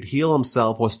thought he could heal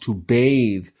himself was to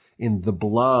bathe in the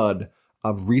blood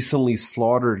of recently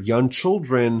slaughtered young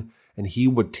children, and he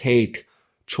would take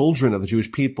children of the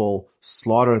Jewish people,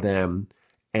 slaughter them,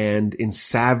 and in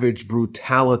savage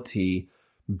brutality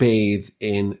bathe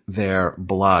in their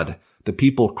blood. The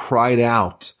people cried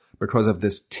out because of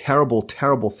this terrible,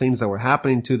 terrible things that were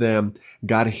happening to them.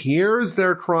 God hears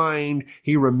their crying.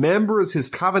 He remembers his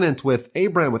covenant with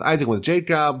Abraham, with Isaac, with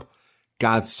Jacob.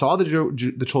 God saw the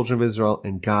children of Israel,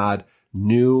 and God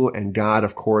knew, and God,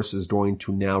 of course, is going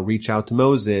to now reach out to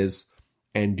Moses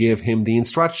and give him the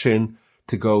instruction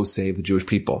to go save the Jewish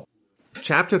people.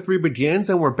 Chapter 3 begins,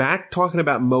 and we're back talking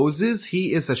about Moses.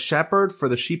 He is a shepherd for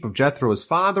the sheep of Jethro, his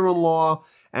father-in-law,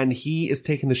 and he is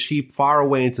taking the sheep far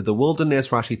away into the wilderness.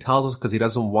 Rashi tells us because he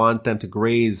doesn't want them to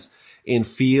graze in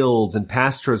fields and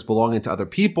pastures belonging to other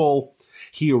people.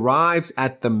 He arrives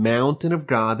at the mountain of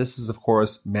God. This is, of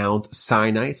course, Mount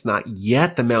Sinai. It's not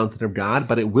yet the mountain of God,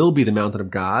 but it will be the mountain of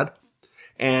God.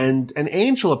 And an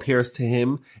angel appears to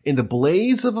him in the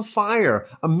blaze of a fire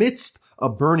amidst a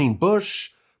burning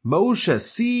bush. Moshe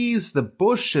sees the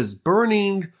bush is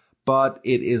burning, but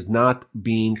it is not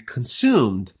being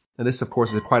consumed. And this, of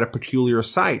course, is quite a peculiar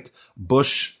sight.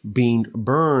 Bush being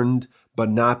burned, but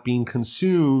not being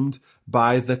consumed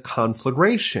by the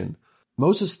conflagration.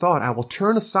 Moses thought, I will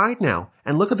turn aside now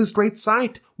and look at this great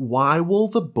sight. Why will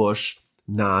the bush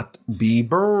not be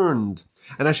burned?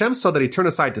 And Hashem saw that he turned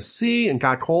aside to see, and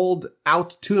God called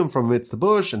out to him from amidst the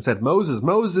bush and said, Moses,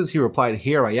 Moses. He replied,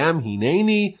 Here I am,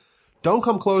 hineni. Don't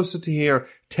come closer to here.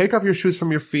 Take off your shoes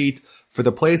from your feet, for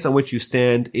the place on which you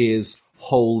stand is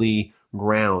holy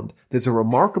ground. There's a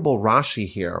remarkable Rashi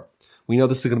here. We know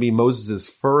this is going to be Moses'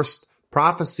 first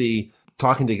prophecy,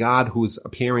 talking to God who's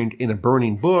appearing in a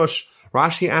burning bush.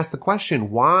 Rashi asked the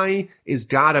question, why is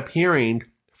God appearing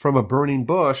from a burning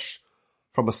bush,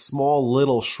 from a small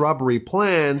little shrubbery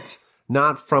plant,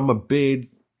 not from a big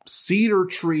cedar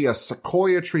tree, a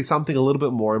sequoia tree, something a little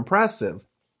bit more impressive?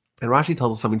 And Rashi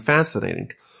tells us something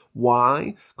fascinating.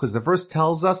 Why? Because the verse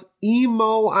tells us,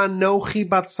 Imo anochi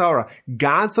batzara.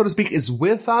 God, so to speak, is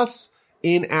with us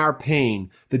in our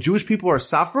pain. The Jewish people are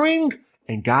suffering,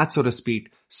 and God, so to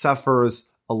speak,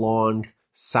 suffers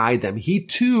alongside them. He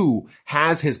too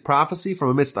has his prophecy from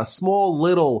amidst a small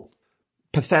little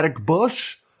pathetic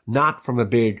bush, not from a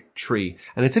big tree.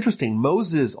 And it's interesting,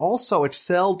 Moses also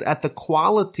excelled at the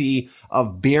quality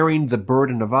of bearing the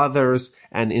burden of others,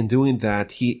 and in doing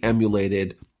that, he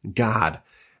emulated God.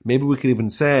 Maybe we could even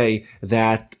say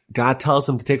that God tells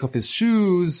him to take off his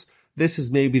shoes. This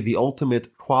is maybe the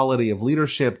ultimate quality of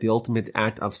leadership, the ultimate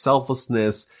act of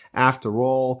selflessness. After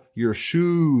all, your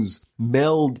shoes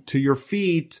meld to your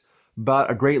feet, but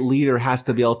a great leader has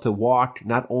to be able to walk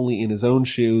not only in his own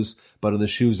shoes, but in the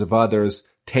shoes of others.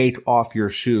 Take off your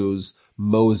shoes,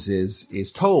 Moses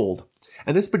is told.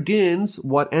 And this begins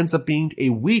what ends up being a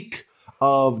week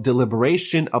of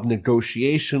deliberation, of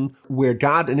negotiation, where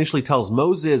God initially tells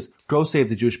Moses, go save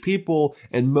the Jewish people,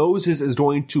 and Moses is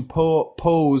going to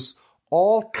pose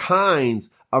all kinds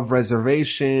of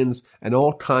reservations and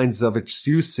all kinds of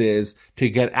excuses to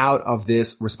get out of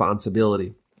this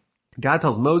responsibility. God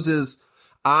tells Moses,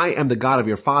 I am the God of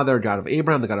your father, God of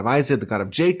Abraham, the God of Isaac, the God of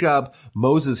Jacob.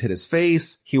 Moses hid his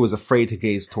face. He was afraid to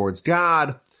gaze towards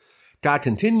God. God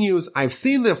continues, I've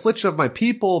seen the affliction of my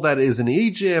people that is in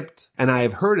Egypt, and I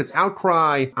have heard its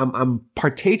outcry. I'm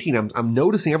partaking, I'm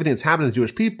noticing everything that's happening to the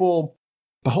Jewish people.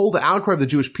 Behold, the outcry of the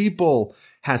Jewish people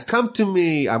has come to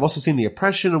me. I've also seen the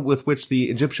oppression with which the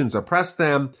Egyptians oppressed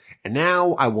them. And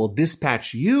now I will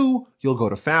dispatch you. You'll go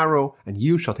to Pharaoh, and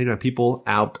you shall take my people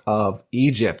out of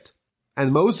Egypt.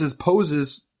 And Moses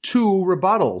poses two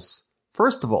rebuttals.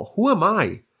 First of all, who am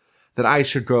I that I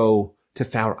should go to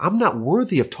Pharaoh? I'm not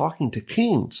worthy of talking to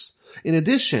kings. In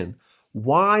addition,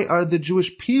 why are the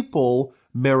Jewish people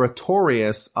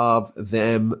meritorious of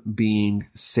them being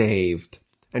saved?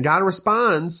 And God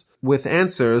responds with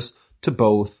answers to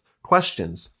both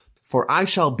questions. For I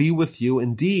shall be with you.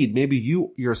 Indeed, maybe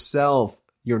you yourself,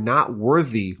 you're not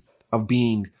worthy of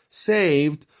being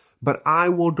saved, but I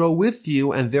will go with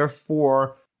you, and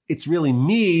therefore it's really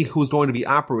me who's going to be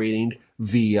operating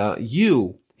via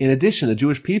you. In addition, the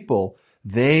Jewish people,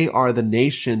 they are the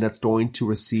nation that's going to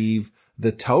receive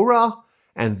the Torah,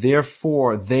 and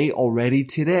therefore they already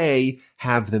today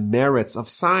have the merits of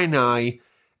Sinai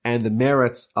and the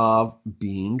merits of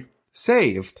being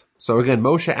saved. So again,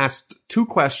 Moshe asked two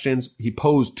questions. He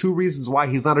posed two reasons why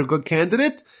he's not a good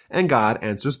candidate, and God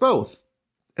answers both.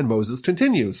 And Moses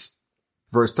continues.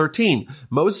 Verse 13,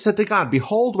 Moses said to God,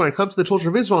 behold, when I come to the children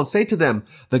of Israel and say to them,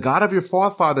 the God of your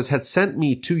forefathers had sent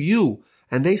me to you,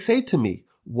 and they say to me,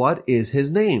 what is his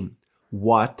name?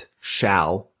 What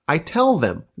shall I tell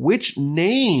them? Which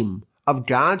name of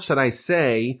God should I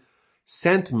say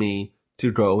sent me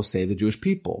to go save the Jewish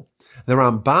people? The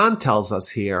Ramban tells us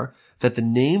here that the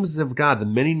names of God, the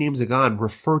many names of God,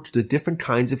 refer to the different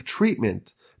kinds of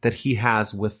treatment that he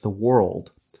has with the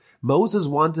world. Moses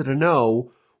wanted to know,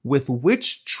 with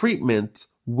which treatment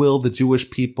will the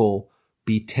Jewish people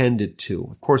be tended to?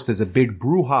 Of course, there's a big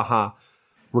brouhaha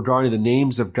regarding the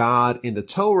names of God in the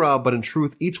Torah, but in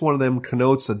truth, each one of them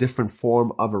connotes a different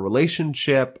form of a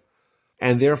relationship.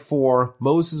 And therefore,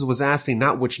 Moses was asking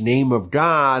not which name of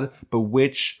God, but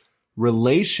which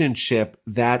relationship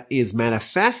that is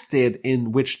manifested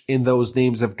in those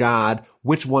names of God,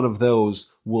 which one of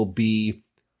those will be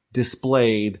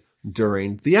displayed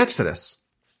during the Exodus.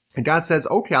 And God says,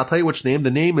 okay, I'll tell you which name.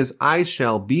 The name is I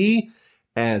shall be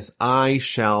as I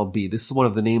shall be. This is one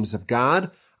of the names of God.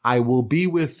 I will be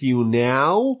with you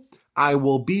now. I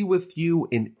will be with you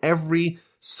in every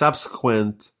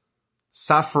subsequent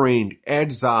suffering,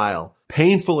 exile,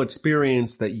 painful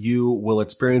experience that you will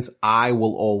experience. I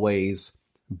will always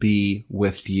be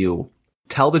with you.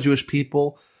 Tell the Jewish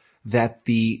people that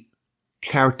the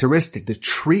characteristic, the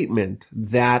treatment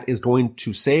that is going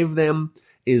to save them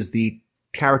is the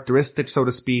characteristic, so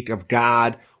to speak, of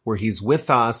God, where he's with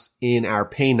us in our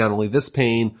pain, not only this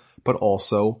pain, but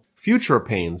also future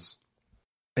pains.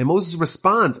 And Moses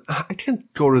responds, I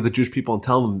can't go to the Jewish people and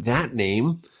tell them that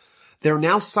name. They're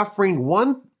now suffering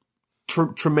one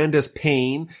tremendous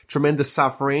pain, tremendous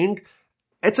suffering.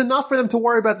 It's enough for them to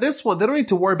worry about this one. They don't need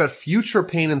to worry about future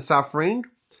pain and suffering.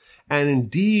 And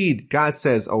indeed, God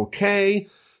says, okay,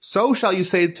 so shall you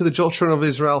say to the children of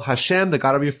Israel, Hashem, the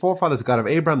God of your forefathers, the God of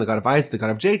Abraham, the God of Isaac, the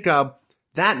God of Jacob,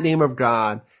 that name of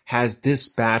God has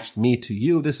dispatched me to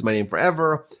you. This is my name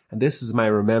forever, and this is my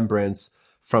remembrance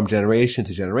from generation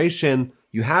to generation.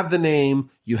 You have the name,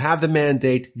 you have the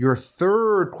mandate. Your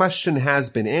third question has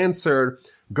been answered.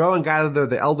 Go and gather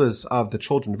the elders of the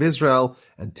children of Israel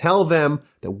and tell them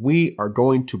that we are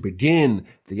going to begin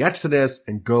the Exodus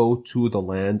and go to the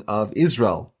land of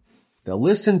Israel. They'll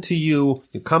listen to you.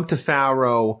 You come to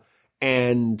Pharaoh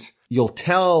and you'll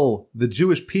tell the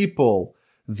Jewish people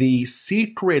the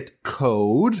secret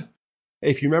code.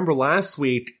 If you remember last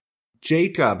week,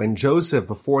 Jacob and Joseph,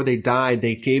 before they died,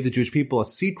 they gave the Jewish people a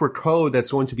secret code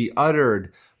that's going to be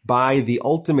uttered by the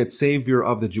ultimate savior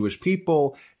of the Jewish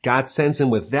people. God sends him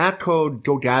with that code.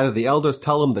 Go gather the elders,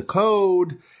 tell them the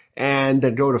code, and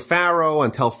then go to Pharaoh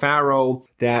and tell Pharaoh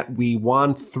that we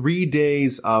want 3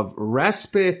 days of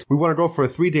respite. We want to go for a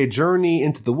 3-day journey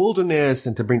into the wilderness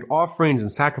and to bring offerings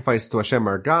and sacrifices to Hashem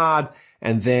our God,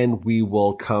 and then we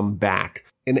will come back.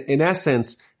 In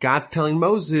essence, God's telling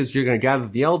Moses, you're going to gather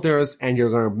the elders and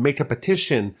you're going to make a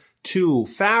petition to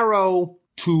Pharaoh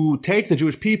to take the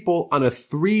Jewish people on a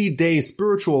 3-day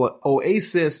spiritual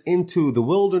oasis into the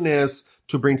wilderness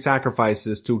to bring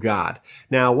sacrifices to God.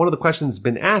 Now, one of the questions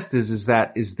been asked is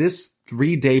this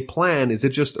 3-day plan, is it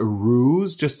just a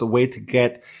ruse, just a way to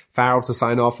get Pharaoh to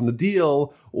sign off on the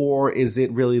deal, or is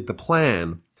it really the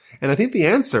plan? And I think the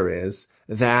answer is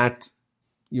that,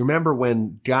 you remember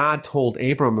when God told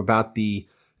Abram about the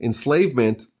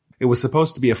enslavement, it was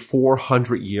supposed to be a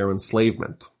 400-year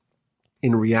enslavement.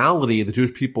 In reality, the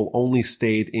Jewish people only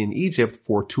stayed in Egypt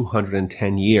for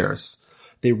 210 years.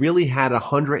 They really had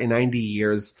 190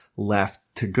 years left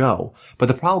to go. But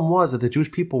the problem was that the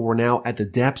Jewish people were now at the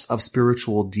depths of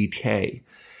spiritual decay.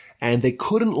 And they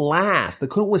couldn't last. They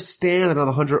couldn't withstand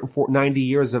another 190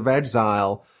 years of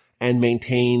exile and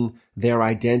maintain their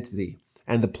identity.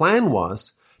 And the plan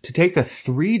was to take a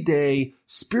 3-day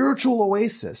spiritual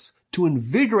oasis to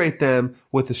invigorate them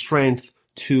with the strength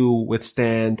to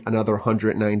withstand another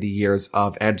 190 years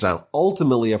of exile.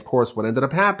 Ultimately, of course, what ended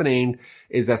up happening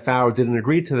is that Pharaoh didn't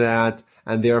agree to that,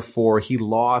 and therefore he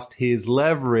lost his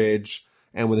leverage,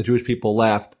 and when the Jewish people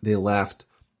left, they left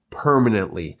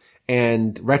permanently.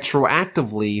 And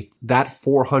retroactively, that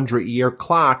 400-year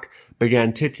clock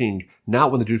began ticking,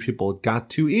 not when the Jewish people got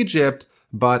to Egypt,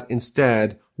 but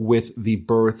instead with the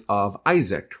birth of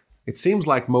Isaac. It seems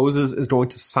like Moses is going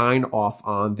to sign off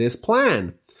on this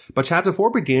plan. But chapter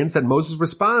 4 begins that Moses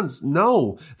responds,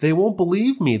 no, they won't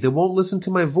believe me. They won't listen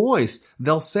to my voice.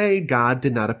 They'll say God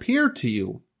did not appear to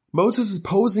you. Moses is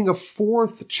posing a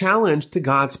fourth challenge to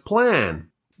God's plan.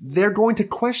 They're going to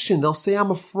question. They'll say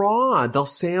I'm a fraud. They'll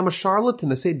say I'm a charlatan.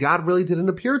 They say God really didn't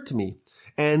appear to me.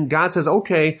 And God says,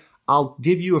 okay, I'll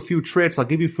give you a few tricks. I'll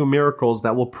give you a few miracles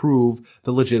that will prove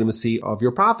the legitimacy of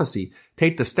your prophecy.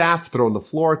 Take the staff, throw it on the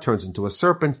floor, it turns into a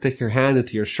serpent. Stick your hand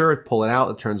into your shirt, pull it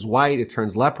out, it turns white, it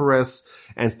turns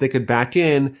leprous, and stick it back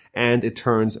in, and it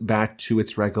turns back to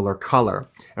its regular color.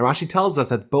 And Rashi tells us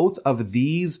that both of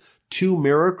these two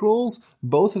miracles,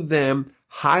 both of them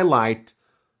highlight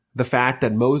the fact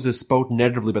that Moses spoke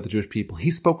negatively about the Jewish people. He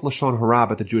spoke Lashon Hara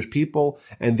about the Jewish people,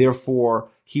 and therefore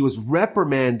he was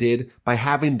reprimanded by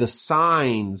having the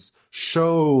signs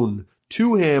shown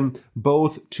to him,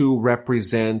 both to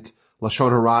represent Lashon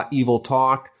Hara, evil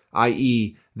talk,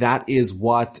 i.e., that is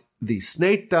what the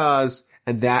snake does,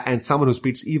 and someone who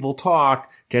speaks evil talk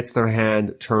gets their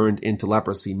hand turned into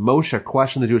leprosy. Moshe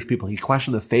questioned the Jewish people. He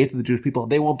questioned the faith of the Jewish people.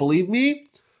 They won't believe me,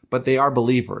 but they are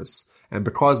believers. And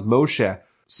because Moshe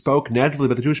spoke negatively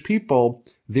about the Jewish people,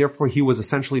 therefore he was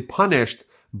essentially punished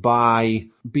by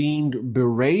being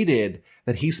berated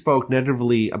that he spoke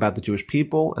negatively about the Jewish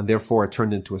people, and therefore it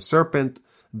turned into a serpent,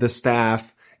 the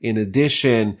staff. In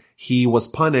addition, he was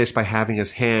punished by having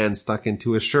his hand stuck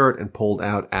into his shirt and pulled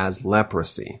out as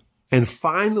leprosy. And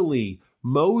finally,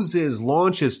 Moses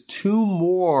launches 2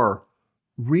 more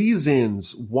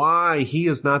reasons why he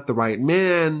is not the right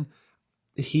man.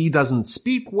 He doesn't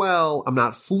speak well. I'm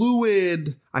not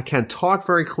fluid. I can't talk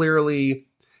very clearly.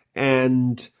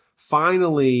 And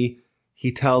finally,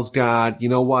 he tells God, you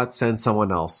know what? Send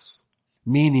someone else.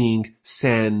 Meaning,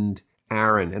 send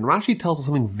Aaron. And Rashi tells us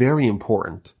something very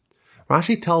important.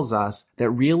 Rashi tells us that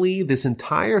really this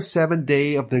entire 7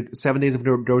 days of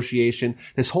negotiation,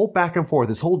 this whole back and forth,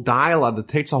 this whole dialogue that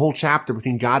takes a whole chapter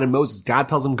between God and Moses. God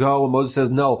tells him go and Moses says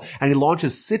no. And he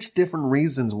launches 6 different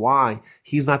reasons why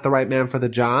he's not the right man for the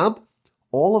job.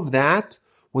 All of that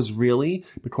was really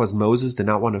because Moses did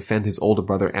not want to offend his older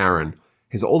brother Aaron.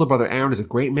 His older brother Aaron is a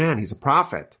great man. He's a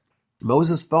prophet.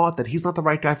 Moses thought that he's not the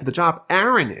right guy for the job.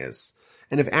 Aaron is.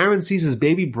 And if Aaron sees his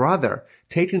baby brother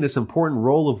taking this important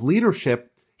role of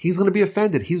leadership, he's going to be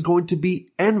offended. He's going to be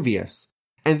envious.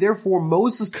 And therefore,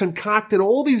 Moses concocted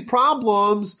all these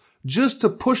problems just to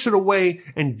push it away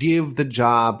and give the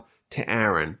job to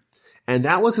Aaron. And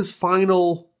that was his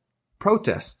final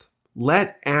protest.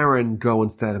 Let Aaron go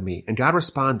instead of me. And God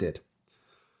responded.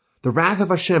 The wrath of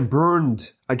Hashem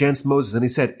burned against Moses, and he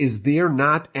said, is there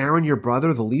not Aaron your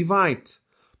brother, the Levite?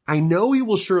 I know he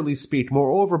will surely speak.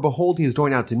 Moreover, behold, he is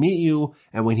going out to meet you,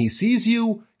 and when he sees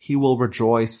you, he will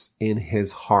rejoice in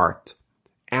his heart.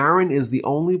 Aaron is the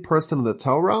only person in the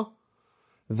Torah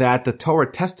that the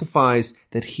Torah testifies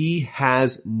that he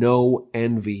has no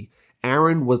envy.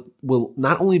 Aaron will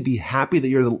not only be happy that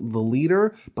you're the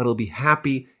leader, but he'll be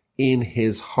happy in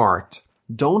his heart.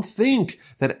 Don't think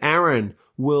that Aaron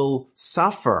will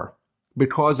suffer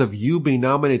because of you being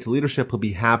nominated to leadership. He'll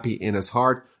be happy in his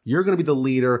heart. You're going to be the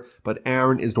leader, but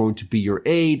Aaron is going to be your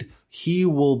aide. He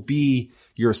will be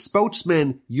your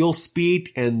spokesman. You'll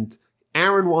speak, and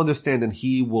Aaron will understand, and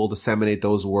he will disseminate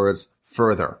those words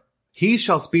further. He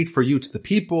shall speak for you to the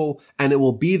people, and it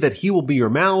will be that he will be your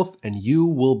mouth, and you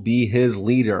will be his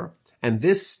leader. And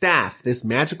this staff, this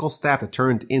magical staff that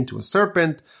turned into a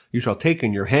serpent, you shall take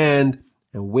in your hand,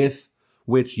 and with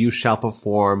which you shall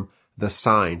perform the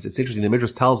signs. It's interesting. The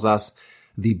Midrash tells us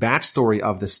the backstory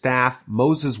of the staff.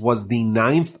 Moses was the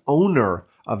 9th owner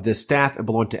of this staff. It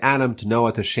belonged to Adam, to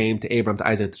Noah, to Shem, to Abraham, to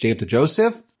Isaac, to Jacob, to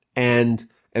Joseph, and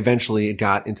eventually it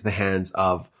got into the hands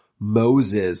of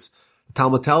Moses. The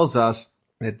Talmud tells us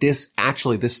that this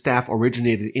staff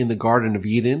originated in the Garden of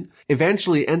Eden,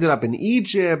 eventually ended up in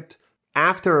Egypt.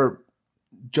 After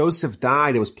Joseph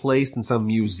died, it was placed in some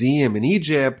museum in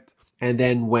Egypt. And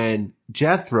then when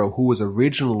Jethro, who was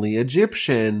originally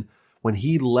Egyptian, when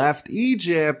he left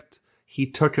Egypt, he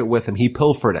took it with him. He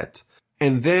pilfered it.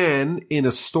 And then in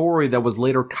a story that was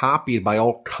later copied by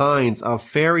all kinds of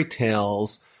fairy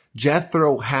tales,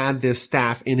 Jethro had this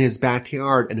staff in his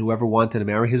backyard, and whoever wanted to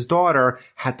marry his daughter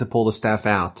had to pull the staff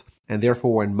out. And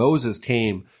therefore, when Moses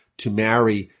came to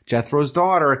marry Jethro's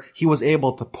daughter, he was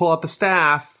able to pull out the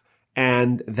staff,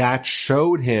 and that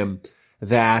showed him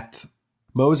that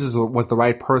Moses was the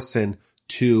right person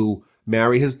to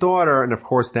marry his daughter. And of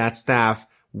course, that staff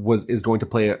is going to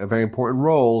play a very important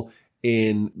role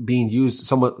in being used,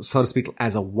 somewhat, so to speak,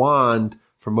 as a wand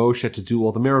for Moshe to do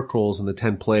all the miracles and the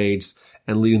 10 plagues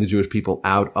and leading the Jewish people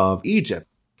out of Egypt.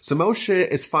 So Moshe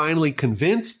is finally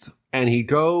convinced, and he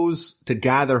goes to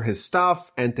gather his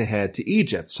stuff and to head to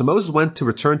Egypt. So Moses went to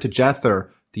return to Jethro,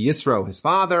 to Yisro, his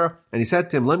father, and he said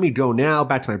to him, "Let me go now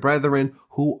back to my brethren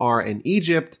who are in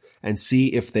Egypt and see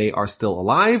if they are still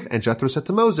alive." And Jethro said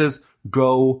to Moses,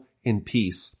 "Go in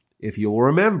peace." If you will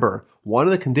remember, one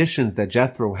of the conditions that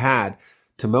Jethro had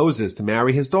to Moses to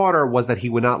marry his daughter was that he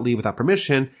would not leave without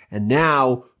permission. And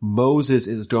now Moses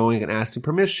is going and asking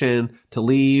permission to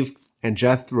leave, and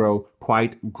Jethro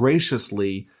quite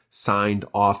graciously signed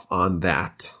off on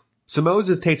that. So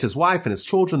Moses takes his wife and his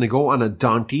children. They go on a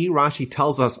donkey. Rashi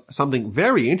tells us something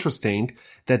very interesting,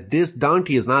 that this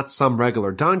donkey is not some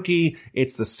regular donkey.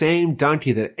 It's the same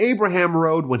donkey that Abraham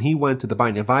rode when he went to the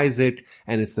binding of Isaac,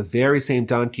 and it's the very same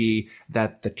donkey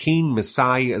that the King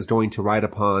Messiah is going to ride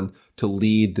upon to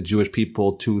lead the Jewish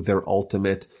people to their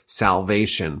ultimate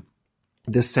salvation.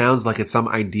 This sounds like it's some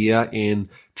idea in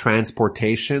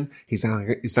transportation. He's not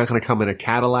going to come in a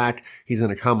Cadillac. He's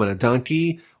going to come in a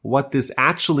donkey. What this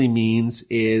actually means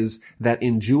is that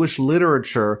in Jewish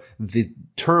literature, the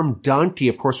term donkey,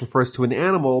 of course, refers to an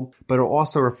animal, but it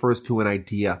also refers to an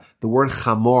idea. The word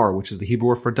chamor, which is the Hebrew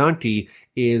word for donkey,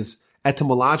 is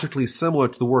etymologically similar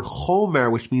to the word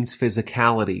chomer, which means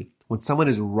physicality. When someone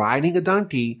is riding a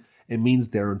donkey, it means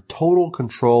they're in total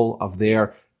control of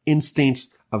their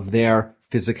instincts, of their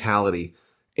physicality.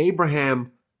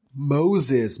 Abraham,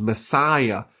 Moses,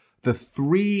 Messiah, the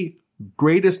 3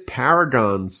 greatest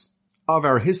paragons of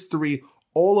our history,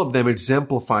 all of them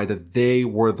exemplify that they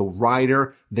were the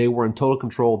rider, they were in total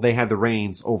control, they had the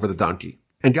reins over the donkey.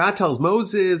 And God tells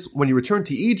Moses, when you return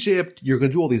to Egypt, you're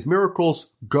going to do all these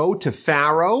miracles. Go to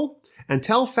Pharaoh and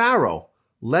tell Pharaoh,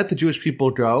 let the Jewish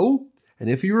people go, and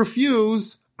if you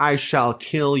refuse, I shall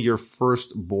kill your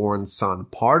firstborn son.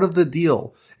 Part of the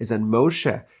deal is that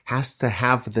Moshe has to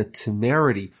have the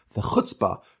temerity, the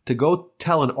chutzpah, to go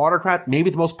tell an autocrat, maybe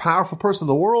the most powerful person in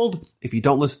the world, if you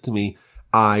don't listen to me,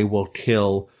 I will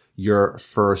kill your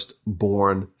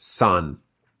firstborn son.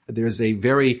 There's a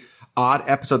very odd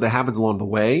episode that happens along the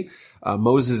way.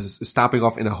 Moses is stopping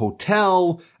off in a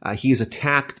hotel. He is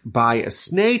attacked by a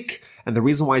snake. And the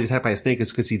reason why he's attacked by a snake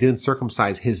is because he didn't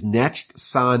circumcise his next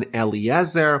son,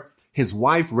 Eliezer. His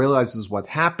wife realizes what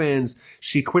happens.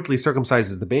 She quickly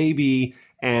circumcises the baby,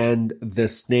 and the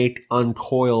snake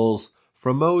uncoils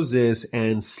from Moses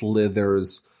and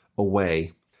slithers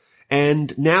away.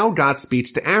 And now God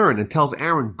speaks to Aaron and tells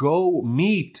Aaron, go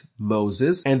meet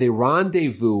Moses. And they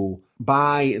rendezvous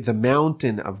by the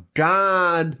mountain of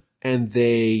God, and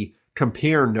they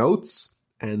compare notes.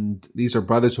 And these are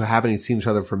brothers who haven't seen each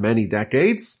other for many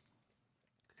decades.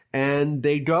 And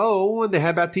they go and they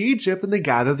head back to Egypt and they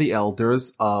gather the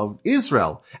elders of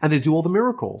Israel. And they do all the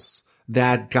miracles.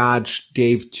 that God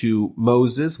gave to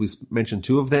Moses. We mentioned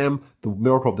 2 of them. The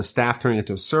miracle of the staff turning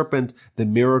into a serpent, the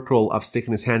miracle of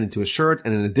sticking his hand into a shirt,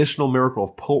 and an additional miracle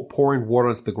of pouring water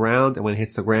onto the ground. And when it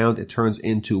hits the ground, it turns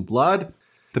into blood.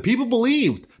 The people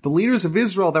believed. The leaders of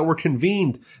Israel that were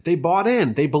convened, they bought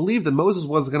in. They believed that Moses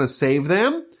was going to save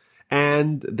them.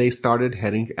 And they started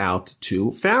heading out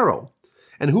to Pharaoh.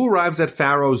 And who arrives at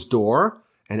Pharaoh's door?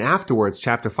 And afterwards,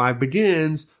 chapter 5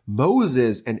 begins,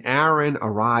 Moses and Aaron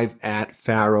arrive at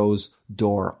Pharaoh's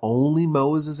door. Only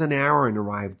Moses and Aaron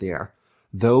arrived there.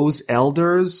 Those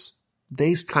elders,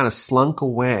 they kind of slunk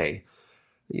away.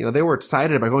 They were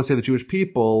excited about going to save the Jewish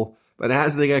people, but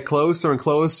as they get closer and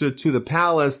closer to the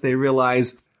palace, they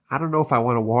realize, I don't know if I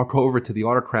want to walk over to the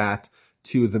autocrat,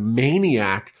 to the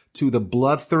maniac, to the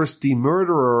bloodthirsty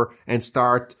murderer and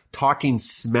start talking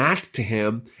smack to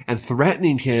him and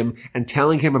threatening him and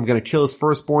telling him I'm going to kill his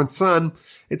firstborn son.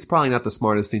 It's probably not the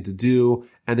smartest thing to do.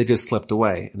 And they just slipped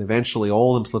away. And eventually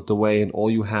all of them slipped away. And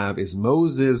all you have is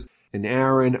Moses and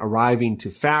Aaron arriving to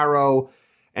Pharaoh.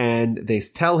 And they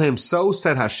tell him, so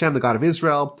said Hashem, the God of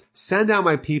Israel, send out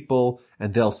my people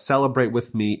and they'll celebrate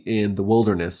with me in the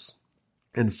wilderness.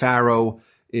 And Pharaoh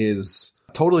is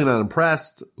totally not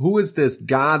impressed. Who is this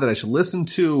God that I should listen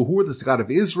to? Who is this God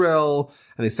of Israel?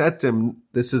 And they said to him,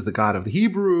 this is the God of the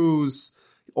Hebrews.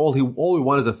 All we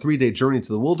want is a 3-day journey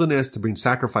to the wilderness to bring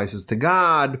sacrifices to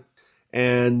God.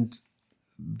 And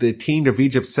the king of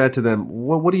Egypt said to them,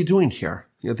 what are you doing here?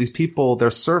 These people, they're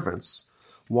servants.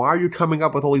 Why are you coming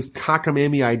up with all these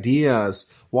cockamamie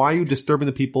ideas? Why are you disturbing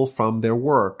the people from their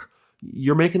work?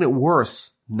 You're making it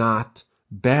worse, not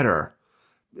better.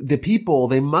 The people,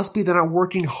 they're not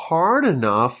working hard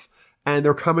enough, and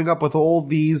they're coming up with all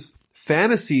these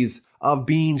fantasies of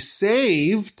being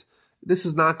saved. This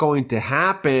is not going to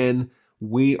happen.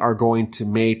 We are going to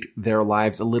make their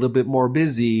lives a little bit more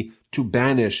busy to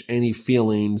banish any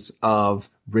feelings of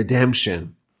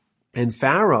redemption. And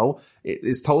Pharaoh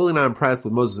is totally not impressed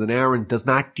with Moses and Aaron, does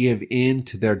not give in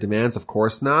to their demands, of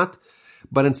course not,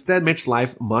 but instead makes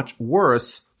life much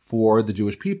worse for the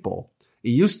Jewish people. It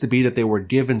used to be that they were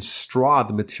given straw,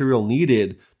 the material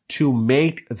needed to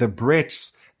make the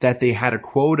bricks that they had a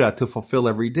quota to fulfill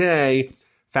every day.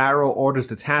 Pharaoh orders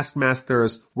the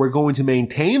taskmasters, we're going to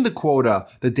maintain the quota,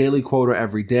 the daily quota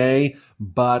every day,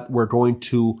 but we're going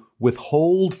to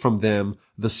withhold from them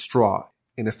the straw.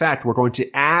 In effect, we're going to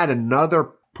add another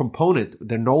component.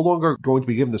 They're no longer going to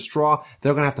be given the straw.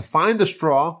 They're going to have to find the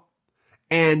straw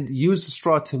and use the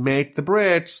straw to make the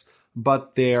bricks,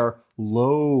 but their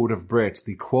load of bricks,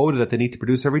 the quota that they need to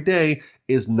produce every day,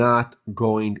 is not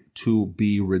going to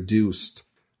be reduced.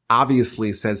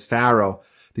 Obviously, says Pharaoh,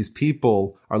 these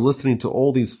people are listening to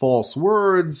all these false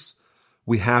words.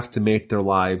 We have to make their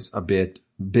lives a bit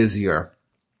busier.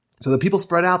 So the people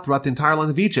spread out throughout the entire land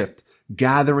of Egypt,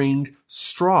 gathering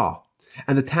straw.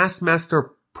 And the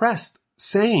taskmaster pressed,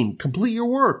 saying, complete your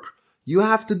work. You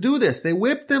have to do this. They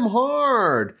whipped them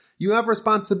hard. You have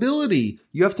responsibility.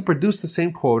 You have to produce the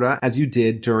same quota as you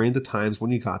did during the times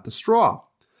when you got the straw.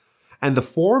 And the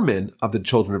foremen of the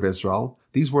children of Israel,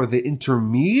 these were the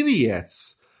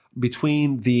intermediates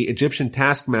between the Egyptian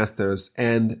taskmasters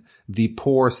and the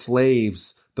poor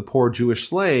slaves, the poor Jewish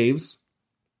slaves.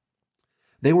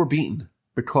 They were beaten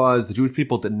because the Jewish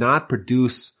people did not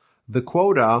produce the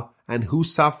quota. And who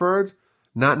suffered?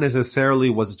 Not necessarily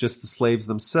was it just the slaves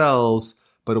themselves,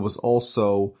 but it was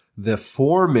also the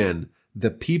foremen,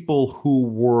 the people who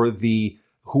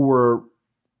were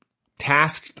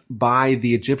tasked by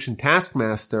the Egyptian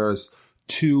taskmasters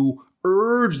to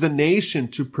urge the nation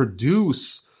to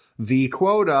produce the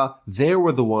quota. They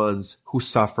were the ones who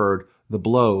suffered the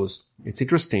blows. It's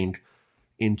interesting.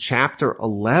 In chapter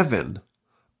 11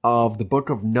 of the book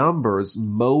of Numbers,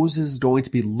 Moses is going to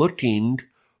be looking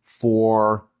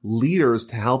for leaders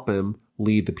to help him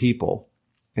lead the people.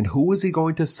 And who is he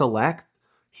going to select?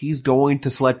 He's going to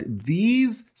select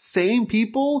these same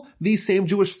people, these same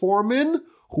Jewish foremen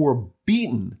who were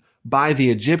beaten by the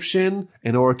Egyptian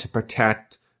in order to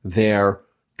protect their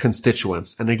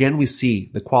constituents. And again, we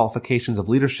see the qualifications of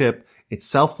leadership, its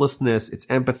selflessness, its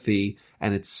empathy,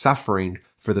 and its suffering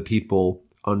for the people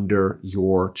under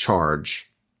your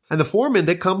charge. And the foremen,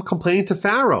 they come complaining to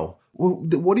Pharaoh. Well,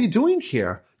 what are you doing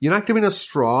here? You're not giving us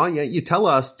straw, yet you tell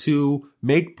us to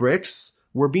make bricks.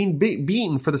 We're being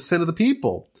beaten for the sin of the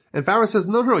people. And Pharaoh says,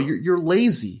 no, you're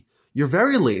lazy. You're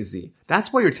very lazy.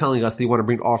 That's why you're telling us that you want to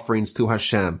bring offerings to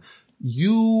Hashem.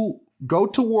 You go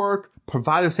to work,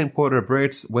 provide the same quota of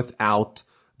bricks without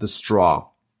the straw.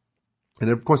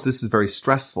 And of course, this is very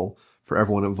stressful for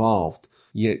everyone involved.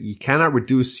 You cannot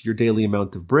reduce your daily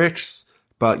amount of bricks,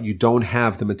 but you don't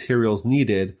have the materials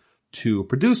needed to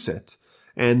produce it.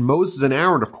 And Moses and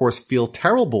Aaron, of course, feel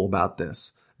terrible about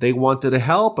this. They wanted to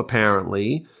help,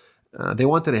 apparently. They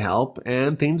wanted to help,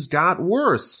 and things got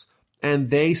worse. And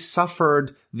they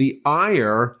suffered the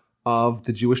ire of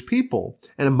the Jewish people.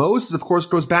 And Moses, of course,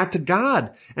 goes back to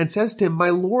God and says to him, "My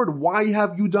Lord, why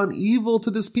have you done evil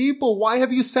to this people? Why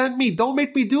have you sent me? Don't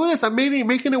make me do this. I'm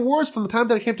making it worse from the time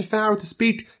that I came to Pharaoh to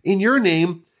speak in your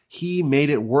name. He made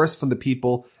it worse from the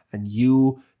people, and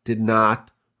you did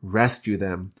not rescue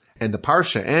them." And the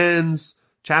Parsha ends,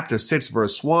 chapter 6,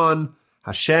 verse 1.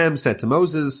 Hashem said to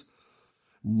Moses,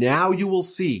 "Now you will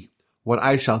see what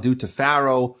I shall do to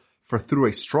Pharaoh, for through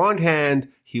a strong hand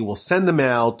he will send them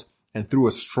out, and through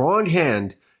a strong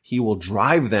hand he will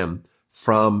drive them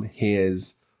from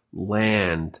his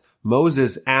land."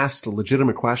 Moses asked a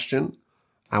legitimate question.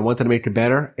 I wanted to make it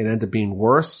better. It ended up being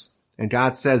worse. And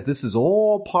God says, this is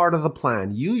all part of the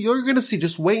plan. You're going to see,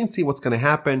 just wait and see what's going to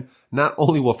happen. Not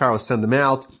only will Pharaoh send them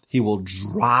out, he will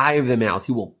drive them out.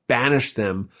 He will banish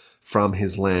them from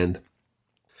his land.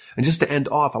 And just to end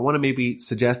off, I want to maybe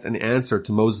suggest an answer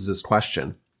to Moses'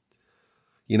 question.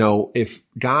 If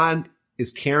God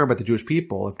is caring about the Jewish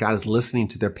people, if God is listening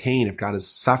to their pain, if God is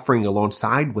suffering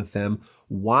alongside with them,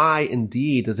 why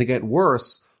indeed does it get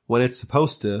worse when it's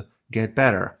supposed to get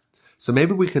better? So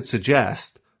maybe we could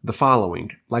suggest the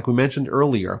following. Like we mentioned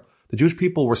earlier, the Jewish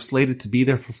people were slated to be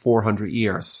there for 400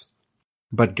 years.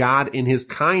 But God, in his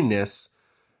kindness,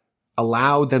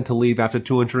 allowed them to leave after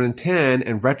 210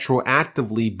 and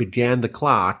retroactively began the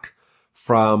clock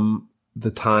from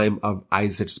the time of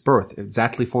Isaac's birth.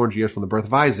 Exactly 400 years from the birth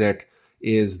of Isaac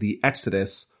is the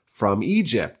Exodus from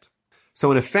Egypt. So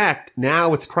in effect,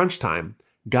 now it's crunch time.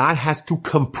 God has to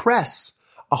compress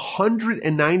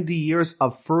 190 years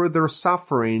of further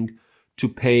suffering to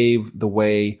pave the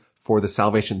way for the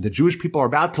salvation. The Jewish people are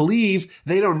about to leave.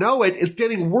 They don't know it. It's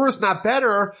getting worse, not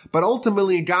better. But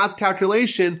ultimately, in God's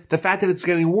calculation, the fact that it's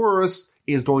getting worse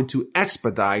is going to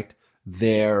expedite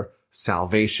their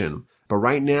salvation. But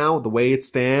right now, the way it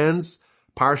stands,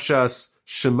 Parshas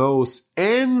Shemos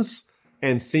ends,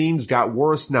 and things got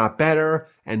worse, not better,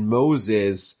 and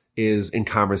Moses is in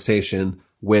conversation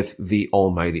with the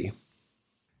Almighty.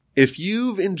 If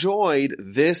you've enjoyed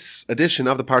this edition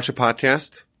of the Parsha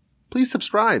Podcast, please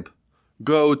subscribe.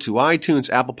 Go to iTunes,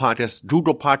 Apple Podcasts,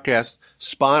 Google Podcasts,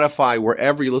 Spotify,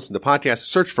 wherever you listen to podcasts.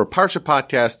 Search for Parsha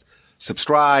Podcast,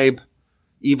 subscribe,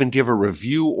 even give a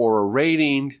review or a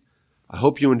rating. I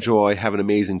hope you enjoy. Have an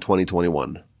amazing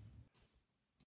 2021.